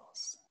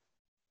nostrils.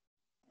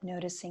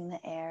 Noticing the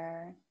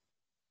air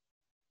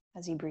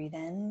as you breathe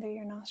in through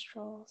your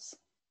nostrils.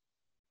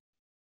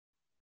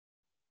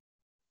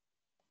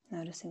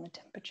 Noticing the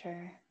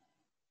temperature.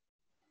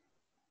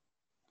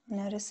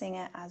 Noticing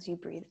it as you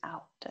breathe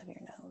out of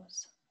your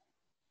nose.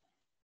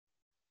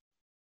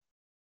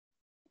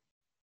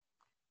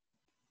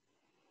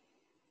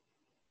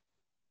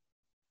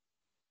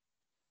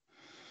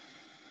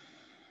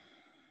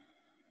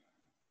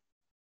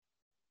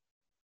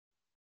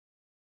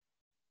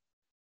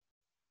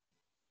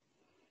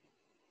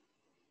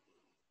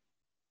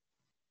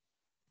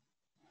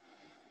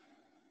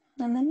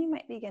 And then you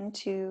might begin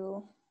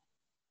to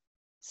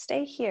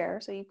stay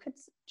here. So you could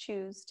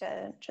choose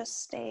to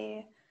just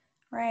stay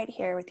right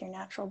here with your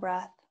natural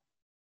breath,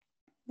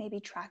 maybe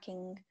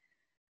tracking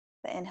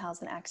the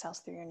inhales and exhales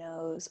through your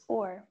nose.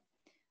 Or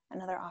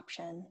another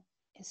option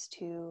is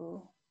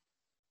to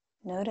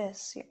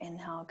notice your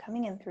inhale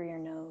coming in through your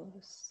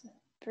nose,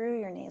 through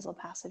your nasal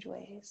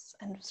passageways,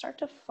 and start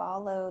to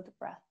follow the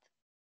breath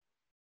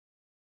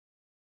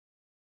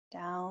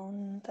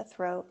down the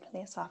throat,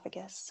 the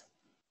esophagus,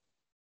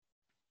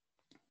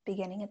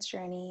 beginning its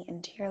journey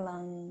into your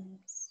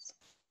lungs,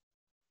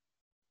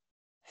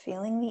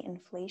 feeling the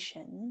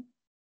inflation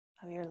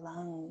of your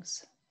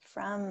lungs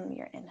from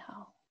your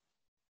inhale.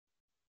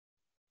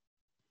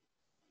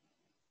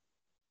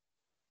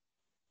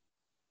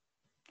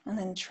 And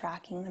then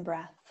tracking the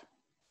breath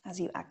as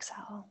you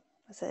exhale,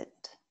 as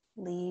it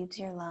leaves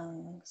your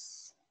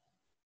lungs,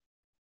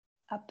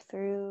 up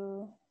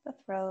through the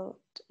throat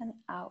and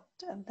out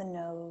of the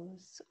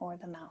nose or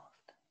the mouth.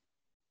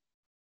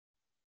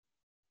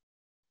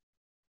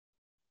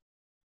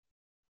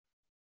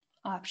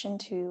 Option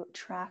to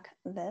track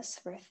this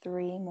for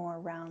 3 more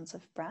rounds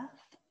of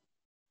breath.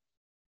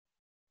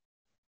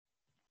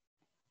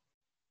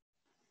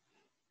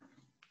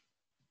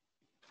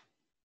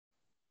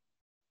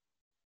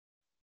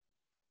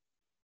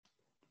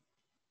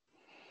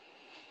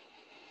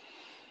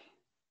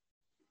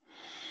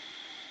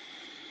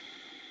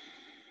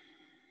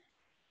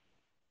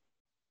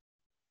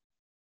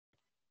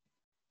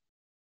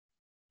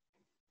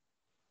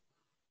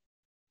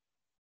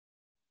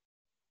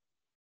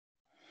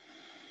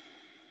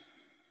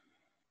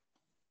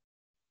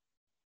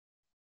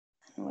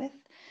 And with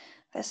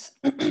this,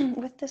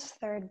 with this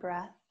third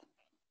breath,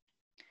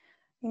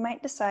 you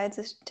might decide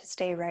to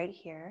stay right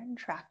here,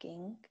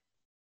 tracking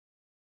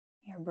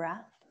your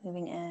breath,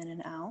 moving in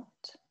and out.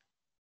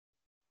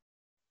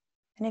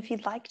 And if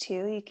you'd like to,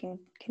 you can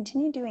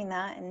continue doing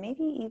that and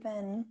maybe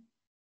even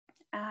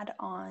add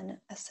on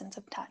a sense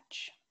of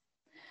touch.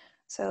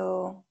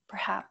 So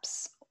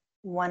perhaps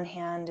one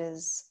hand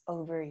is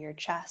over your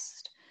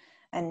chest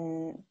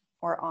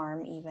or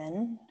arm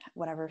even,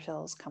 whatever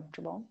feels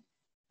comfortable.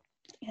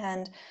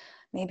 And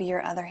maybe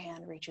your other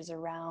hand reaches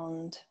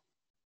around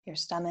your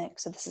stomach.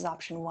 So this is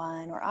option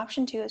 1. Or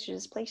option 2 is to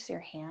just place your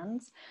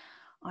hands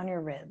on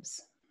your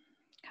ribs,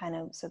 kind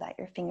of so that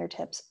your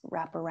fingertips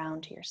wrap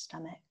around to your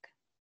stomach.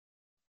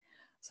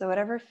 So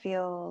whatever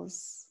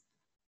feels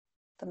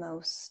the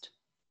most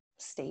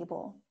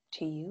stable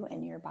to you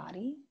in your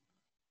body.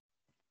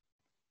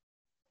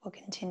 We'll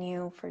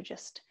continue for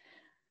just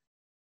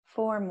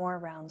 4 more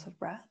rounds of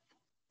breath.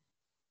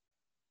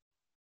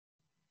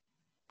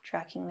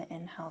 Tracking the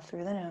inhale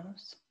through the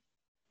nose,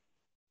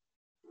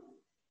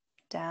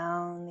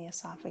 down the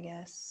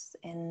esophagus,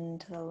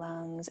 into the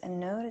lungs, and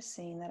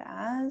noticing that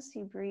as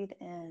you breathe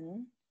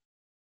in,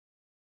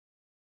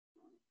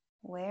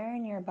 where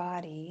in your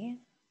body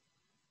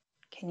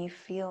can you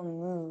feel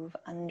move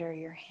under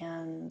your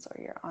hands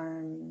or your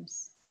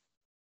arms?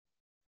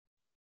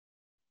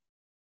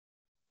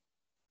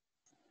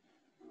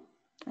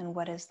 And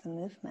what is the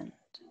movement?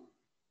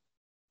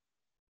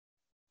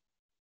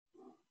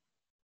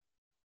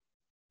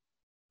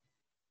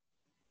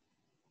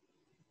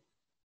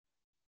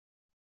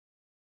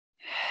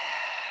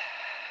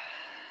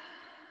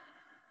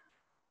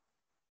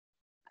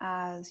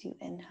 As you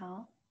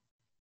inhale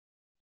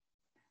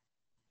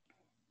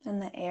and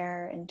the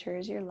air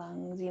enters your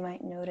lungs, you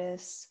might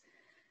notice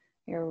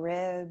your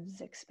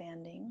ribs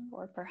expanding,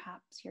 or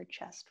perhaps your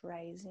chest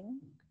rising.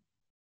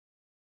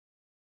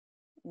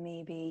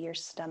 Maybe your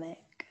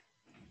stomach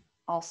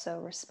also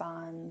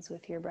responds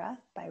with your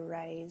breath by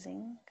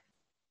rising.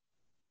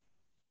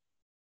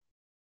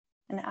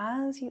 And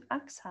as you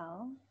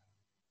exhale,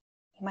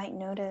 you might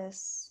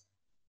notice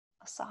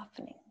a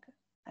softening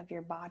of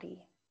your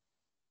body.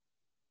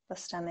 The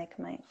stomach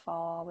might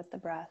fall with the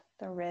breath,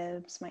 the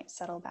ribs might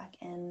settle back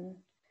in,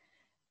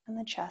 and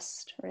the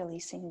chest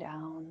releasing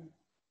down.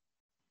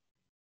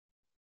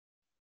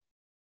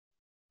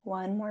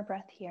 One more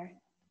breath here.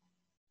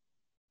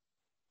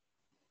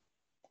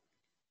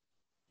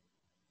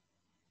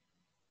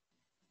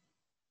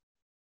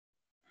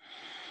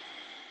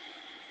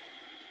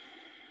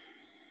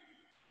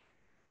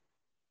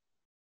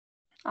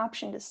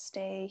 Option to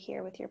stay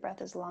here with your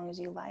breath as long as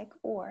you like,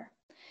 or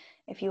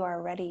if you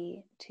are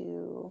ready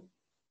to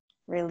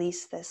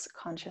release this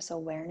conscious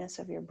awareness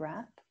of your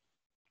breath,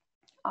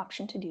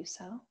 option to do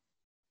so.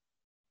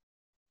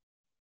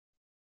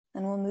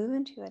 And we'll move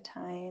into a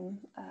time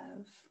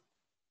of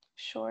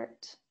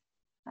short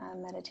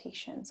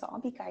meditation. So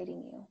I'll be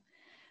guiding you,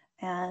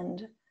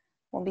 and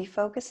we'll be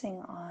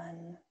focusing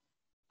on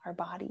our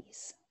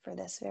bodies for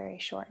this very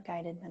short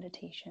guided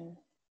meditation.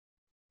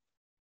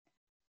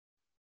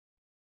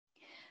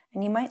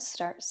 And you might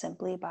start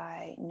simply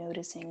by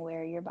noticing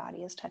where your body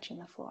is touching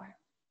the floor.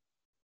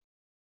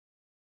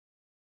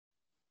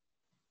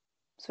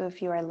 So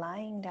if you are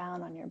lying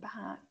down on your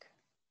back,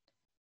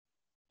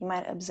 you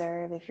might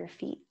observe if your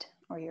feet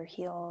or your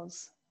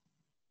heels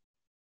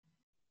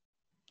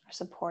are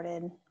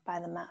supported by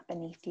the mat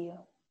beneath you.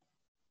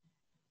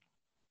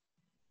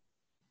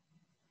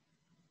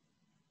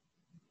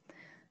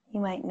 You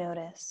might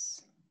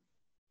notice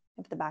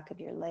if the back of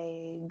your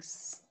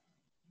legs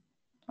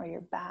or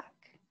your back,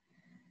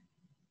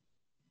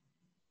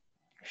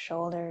 your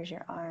shoulders,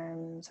 your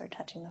arms are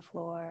touching the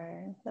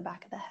floor, the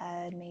back of the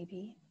head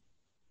maybe.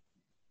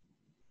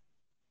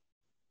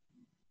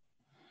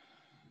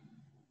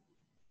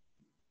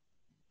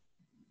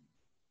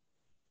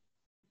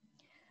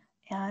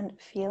 And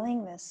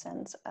feeling this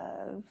sense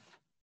of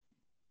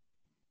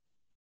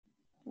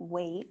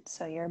weight,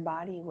 so your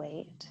body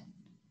weight,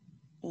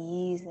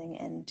 easing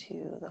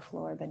into the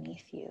floor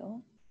beneath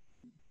you.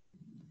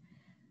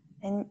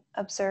 And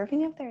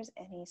observing if there's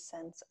any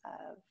sense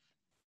of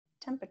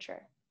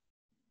temperature.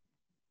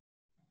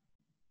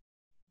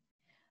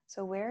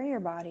 So where your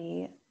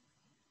body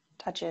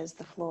touches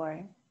the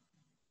floor,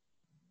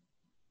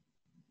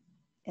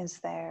 is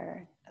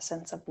there a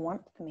sense of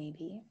warmth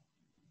maybe?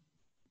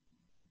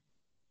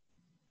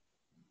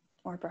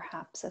 Or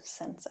perhaps a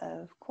sense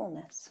of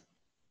coolness?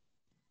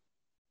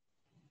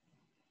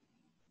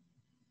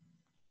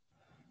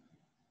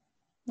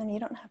 And you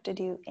don't have to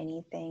do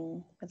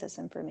anything with this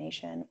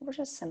information. We're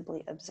just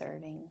simply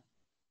observing.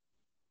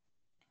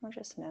 We're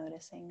just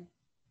noticing.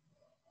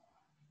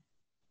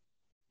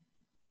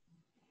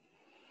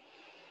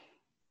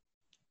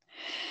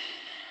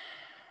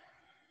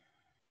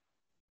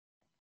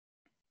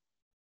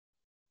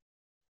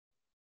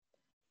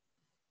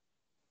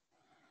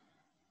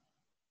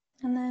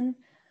 And then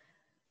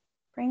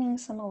bringing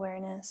some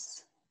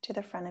awareness to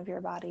the front of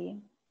your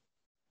body.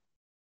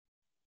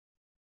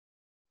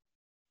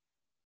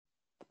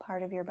 The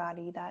part of your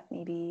body that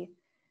maybe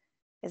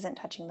isn't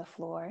touching the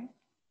floor,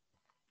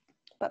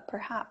 but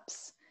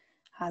perhaps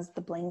has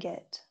the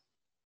blanket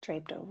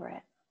draped over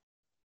it.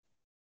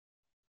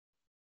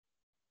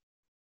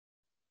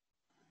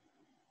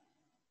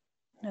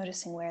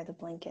 Noticing where the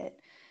blanket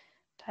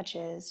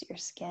touches your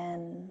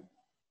skin,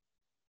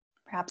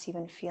 perhaps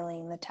even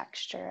feeling the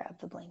texture of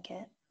the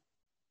blanket.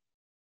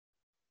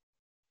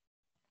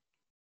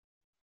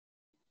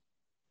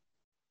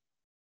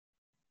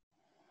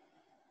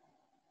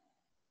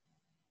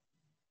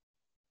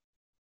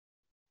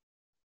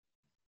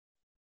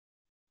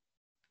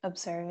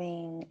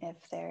 observing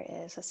if there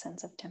is a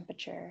sense of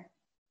temperature,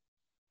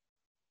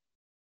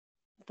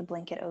 the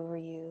blanket over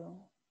you,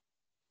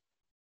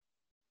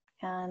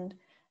 and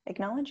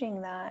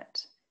acknowledging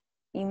that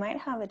you might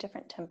have a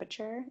different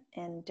temperature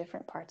in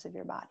different parts of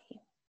your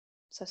body.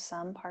 So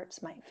some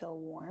parts might feel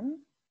warm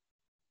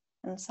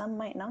and some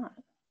might not.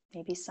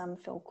 Maybe some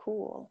feel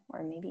cool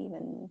or maybe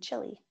even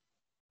chilly.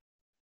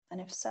 And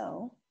if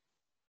so,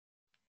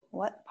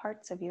 what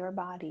parts of your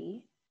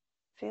body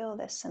feel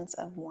this sense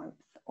of warmth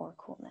or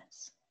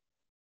coolness?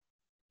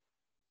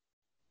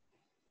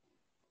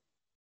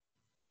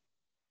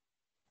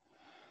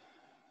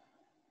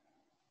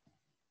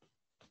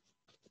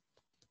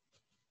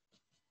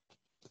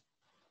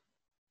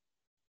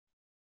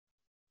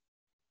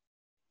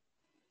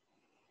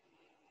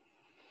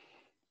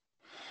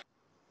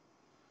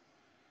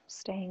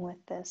 Staying with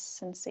this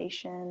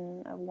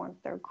sensation of warmth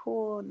or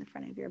cool in the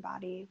front of your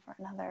body for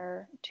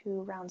another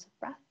 2 rounds of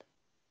breath.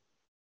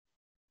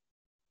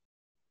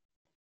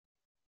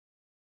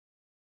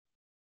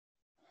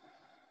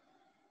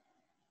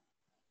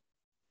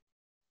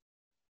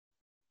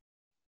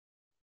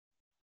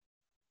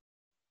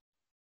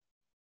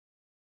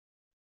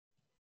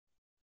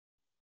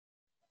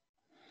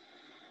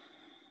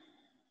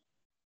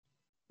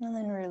 And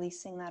then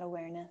releasing that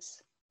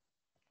awareness.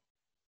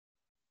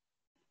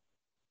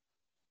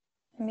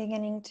 And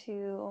beginning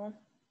to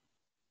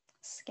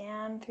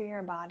scan through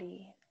your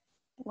body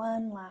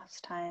one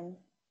last time.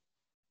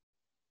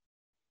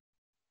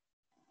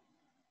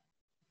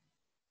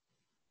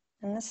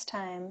 And this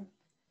time,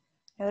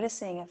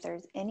 noticing if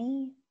there's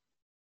any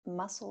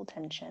muscle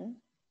tension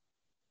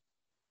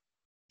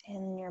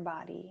in your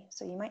body.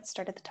 So you might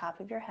start at the top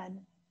of your head.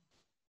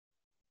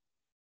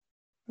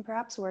 And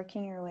perhaps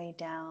working your way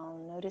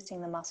down,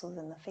 noticing the muscles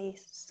in the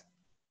face.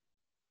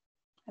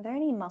 Are there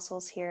any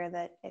muscles here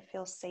that it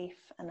feels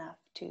safe enough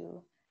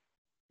to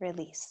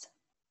release?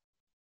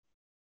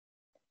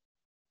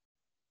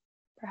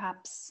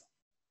 Perhaps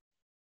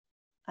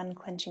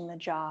unclenching the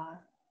jaw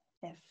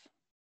if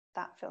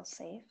that feels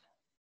safe.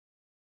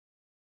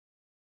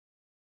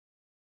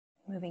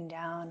 Moving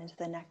down into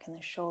the neck and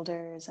the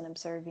shoulders and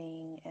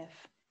observing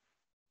if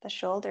the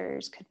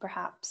shoulders could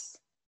perhaps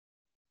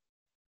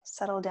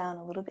settle down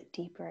a little bit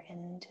deeper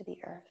into the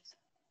earth.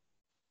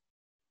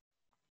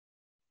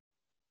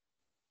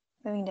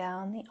 Moving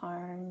down the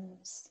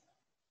arms,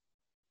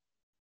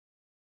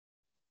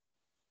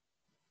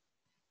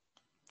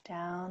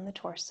 down the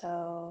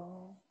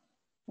torso,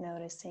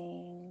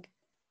 noticing,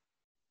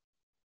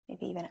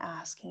 maybe even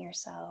asking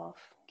yourself,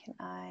 can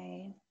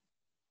I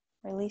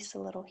release a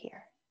little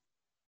here?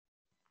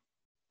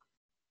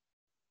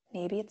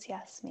 Maybe it's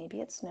yes,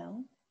 maybe it's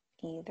no.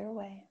 Either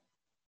way,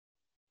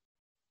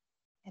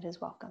 it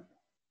is welcome.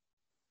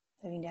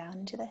 Moving down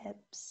into the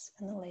hips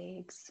and the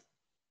legs.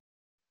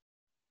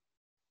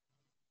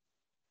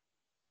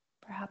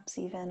 Perhaps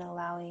even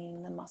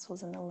allowing the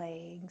muscles in the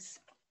legs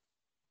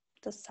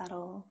to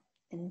settle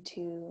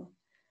into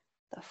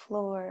the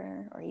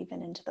floor or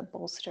even into the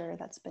bolster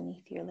that's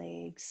beneath your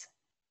legs.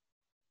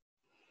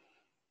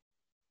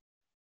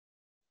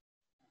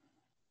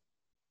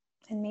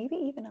 And maybe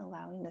even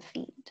allowing the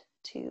feet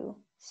to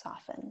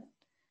soften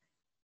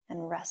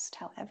and rest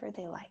however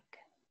they like.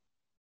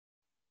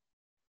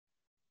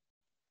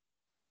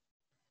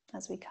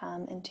 As we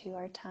come into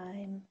our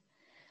time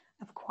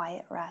of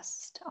quiet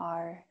rest,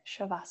 our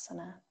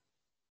Shavasana.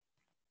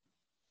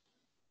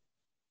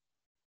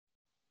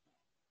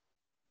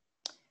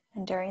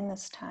 And during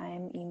this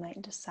time, you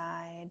might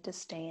decide to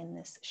stay in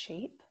this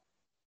shape,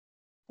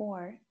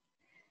 or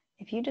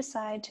if you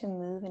decide to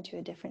move into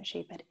a different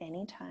shape at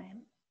any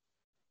time,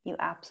 you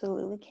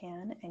absolutely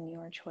can, and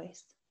your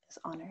choice is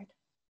honored.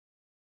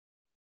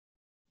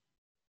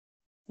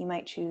 You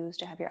might choose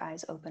to have your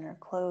eyes open or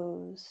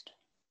closed,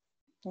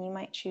 and you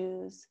might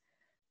choose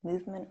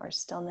movement or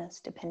stillness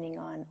depending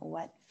on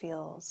what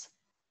feels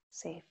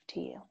safe to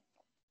you.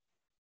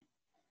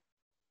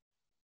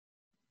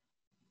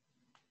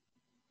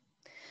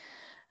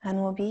 And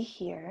we'll be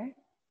here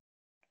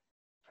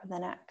for the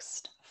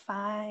next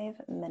 5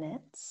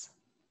 minutes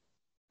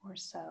or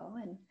so,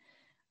 and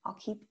I'll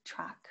keep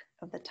track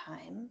of the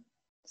time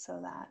so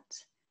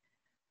that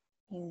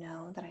you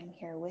know that I'm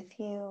here with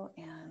you,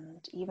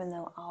 and even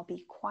though I'll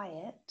be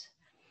quiet,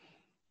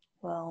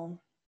 we'll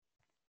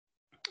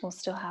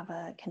still have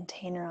a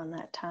container on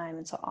that time,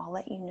 and so I'll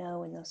let you know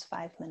when those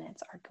 5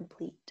 minutes are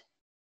complete.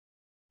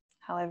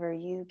 However,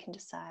 you can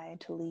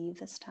decide to leave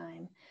this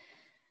time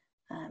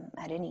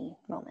at any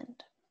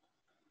moment.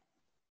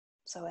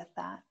 So with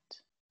that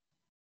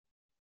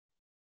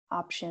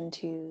option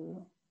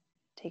to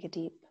take a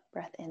deep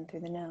breath in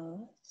through the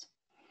nose,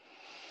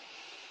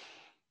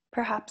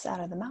 perhaps out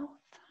of the mouth,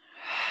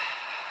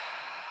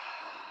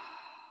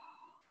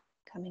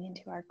 coming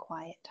into our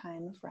quiet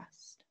time of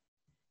rest.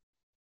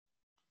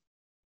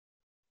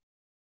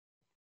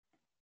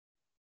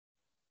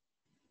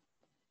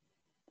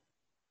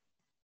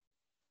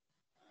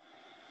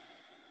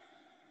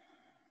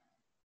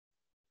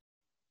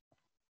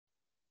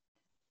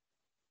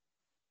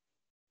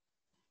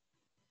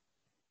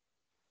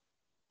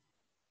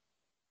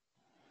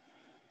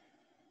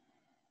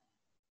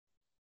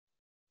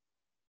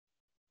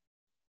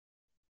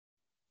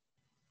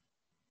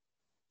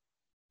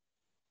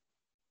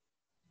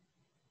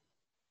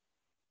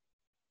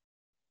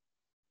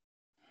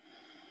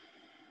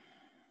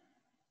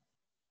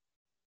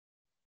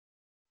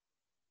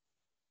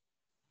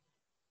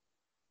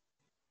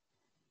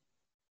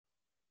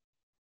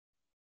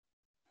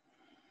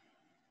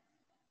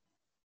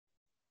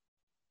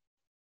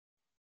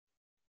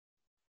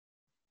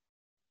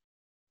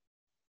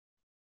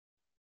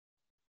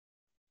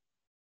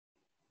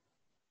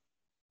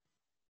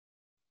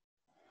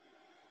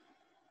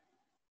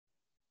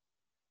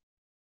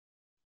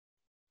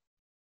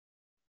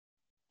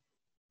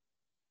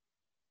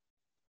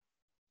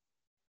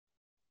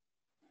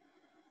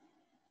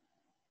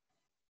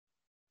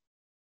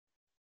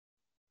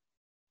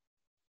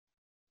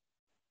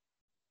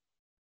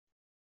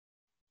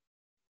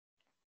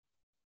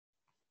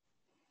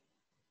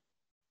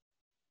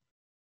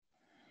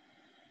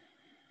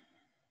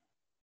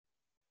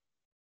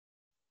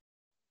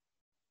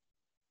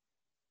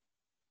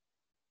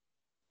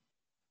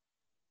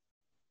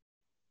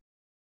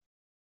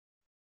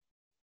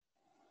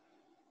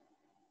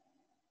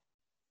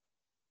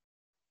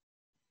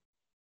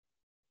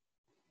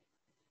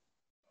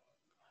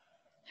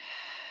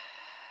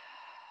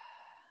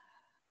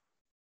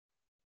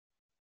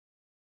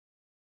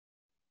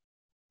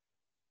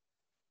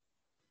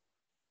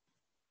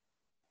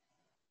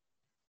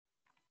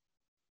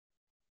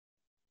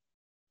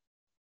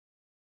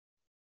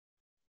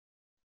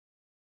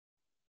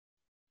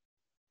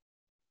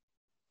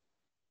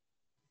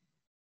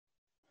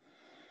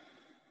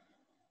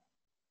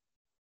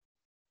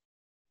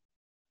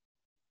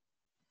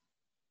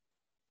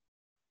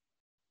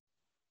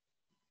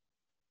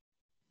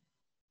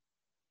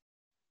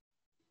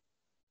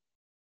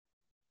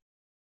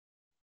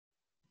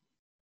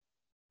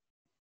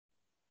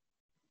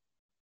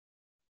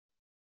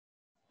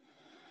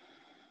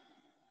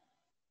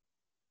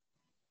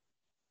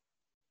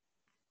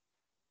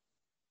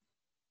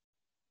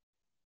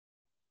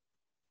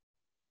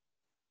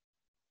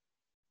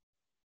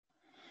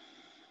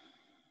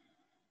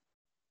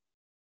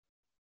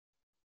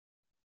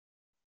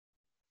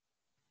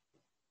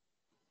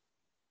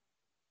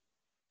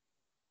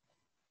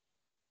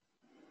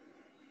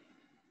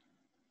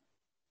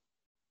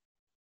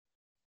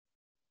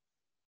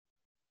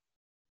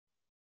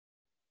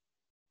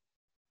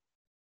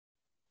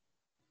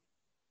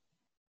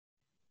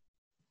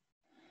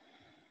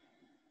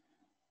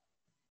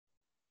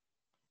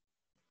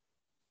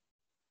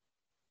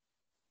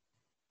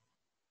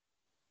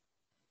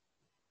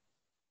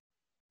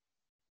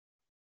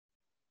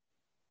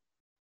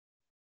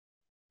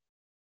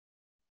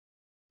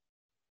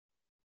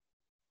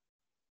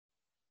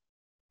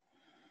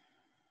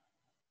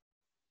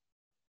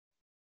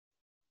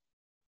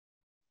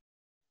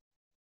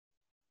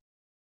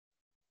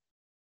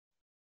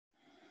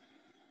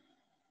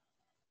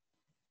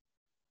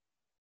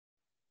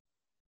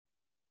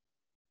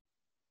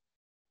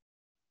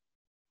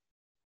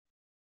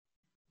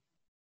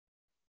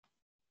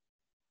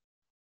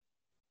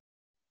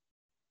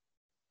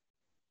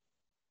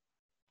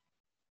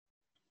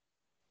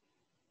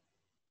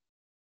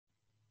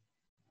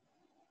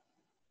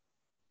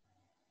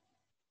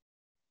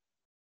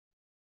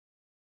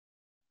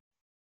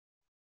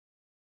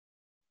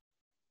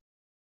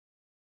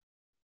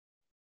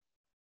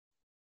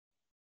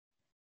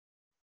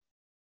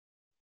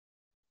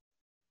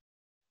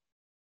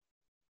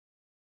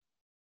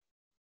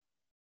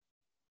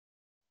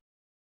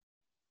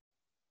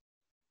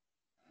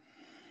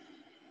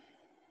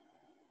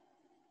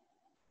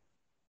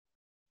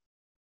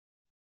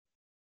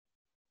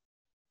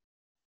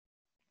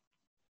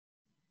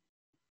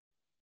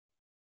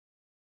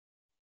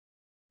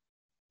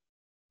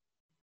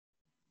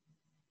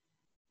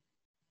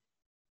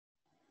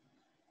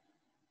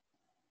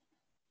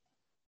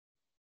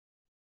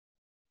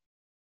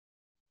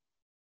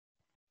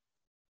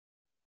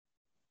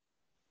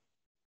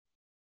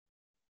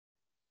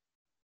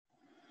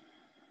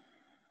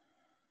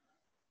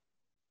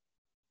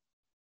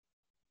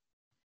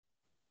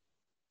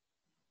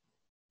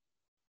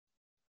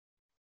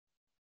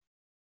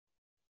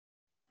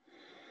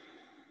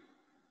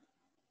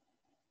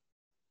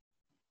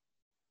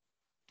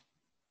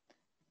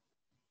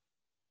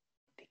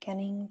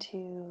 beginning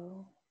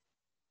to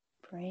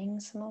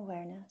bring some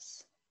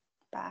awareness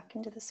back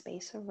into the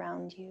space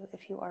around you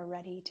if you are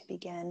ready to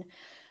begin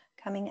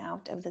coming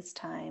out of this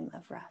time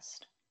of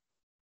rest.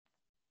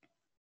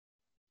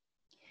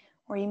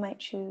 Or you might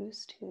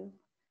choose to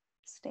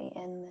stay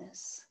in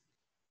this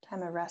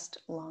time of rest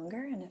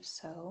longer, and if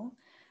so,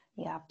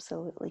 you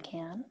absolutely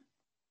can.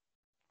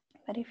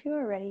 But if you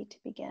are ready to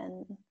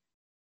begin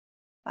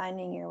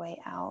finding your way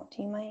out,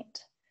 you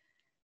might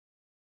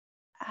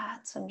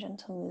add some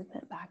gentle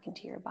movement back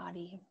into your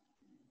body.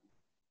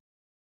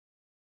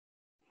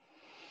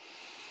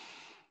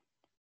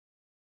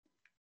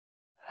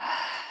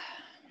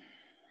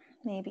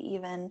 Maybe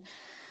even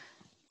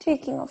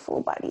taking a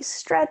full body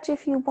stretch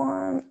if you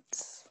want,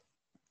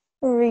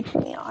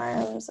 reaching the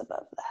arms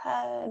above the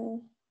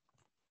head.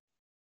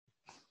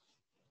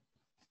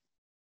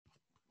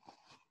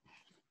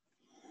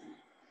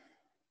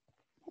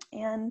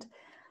 And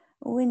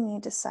when you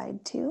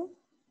decide to,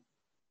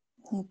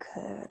 you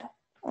could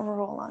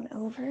roll on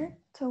over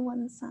to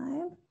one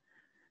side,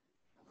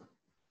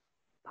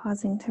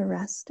 pausing to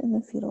rest in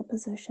the fetal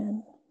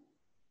position.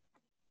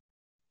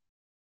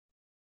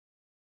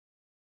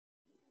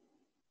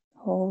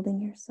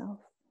 Holding yourself.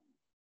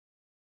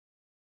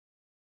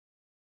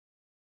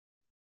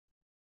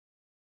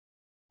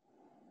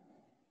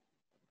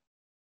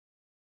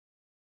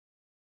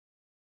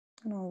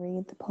 And I'll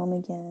read the poem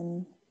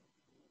again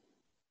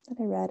that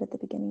I read at the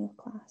beginning of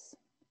class.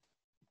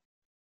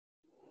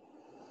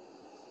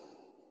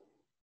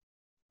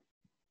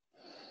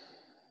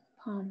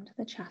 Palm to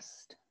the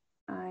chest,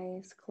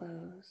 eyes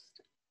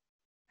closed.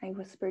 I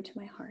whisper to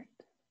my heart.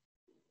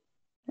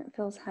 It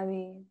feels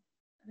heavy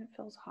and it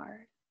feels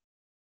hard,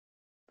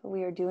 but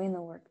we are doing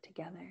the work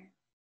together,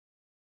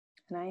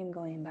 and I am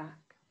going back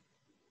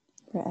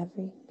for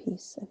every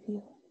piece of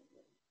you.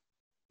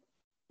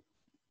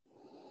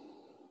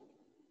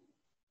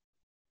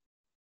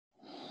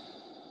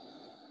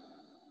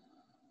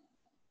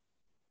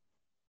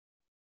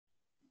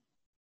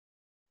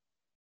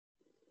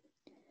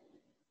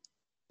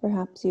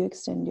 Perhaps you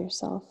extend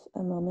yourself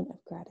a moment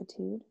of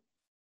gratitude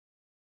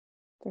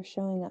for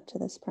showing up to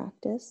this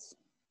practice,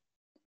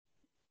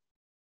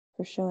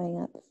 for showing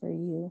up for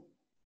you.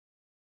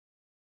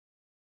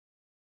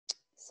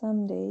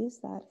 Some days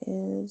that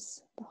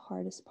is the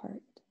hardest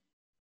part,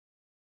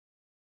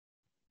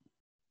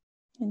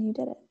 and you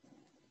did it.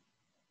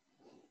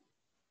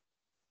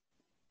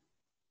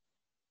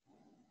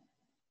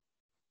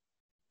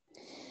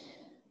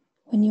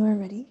 When you are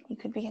ready, you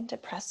could begin to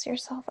press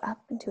yourself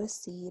up into a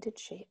seated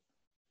shape.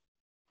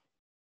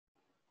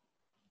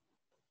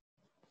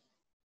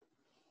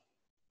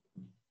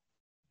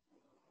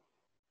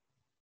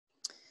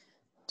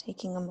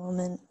 Taking a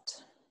moment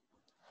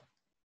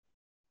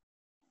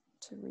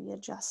to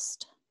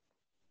readjust.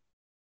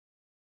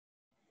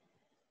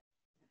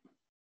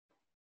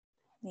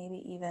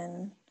 Maybe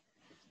even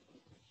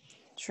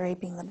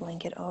draping the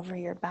blanket over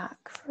your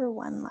back for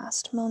one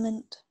last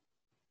moment.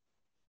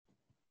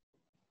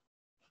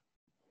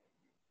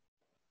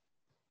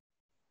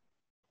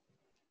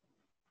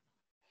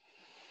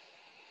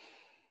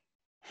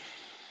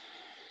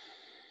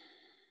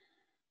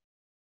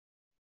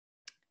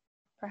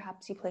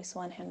 Perhaps you place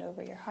one hand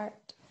over your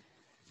heart,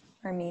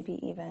 or maybe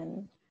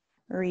even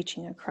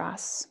reaching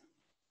across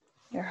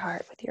your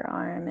heart with your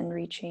arm and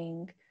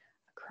reaching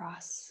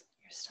across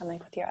your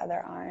stomach with your other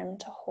arm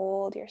to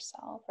hold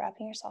yourself,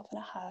 wrapping yourself in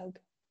a hug.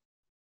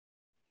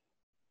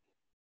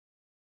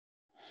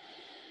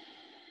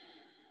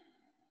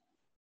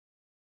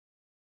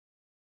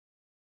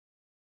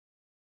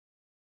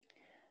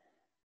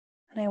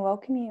 And I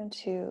welcome you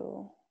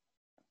to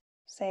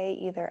say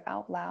either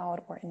out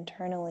loud or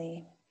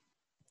internally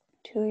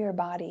to your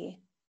body,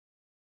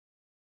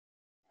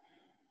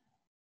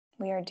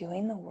 we are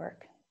doing the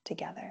work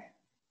together.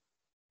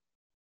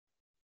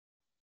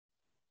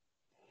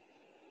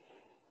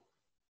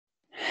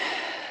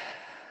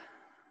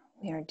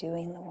 We are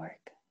doing the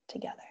work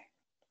together.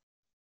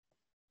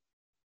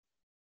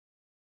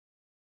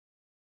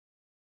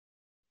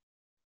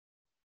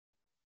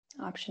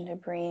 Option to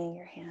bring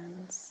your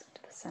hands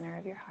to the center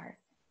of your heart.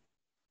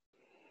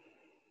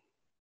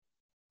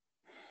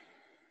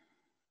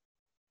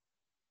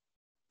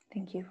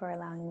 Thank you for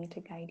allowing me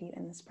to guide you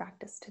in this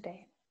practice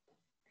today.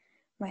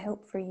 My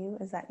hope for you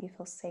is that you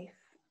feel safe,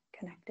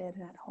 connected,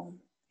 and at home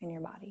in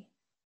your body.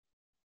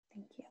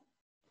 Thank you.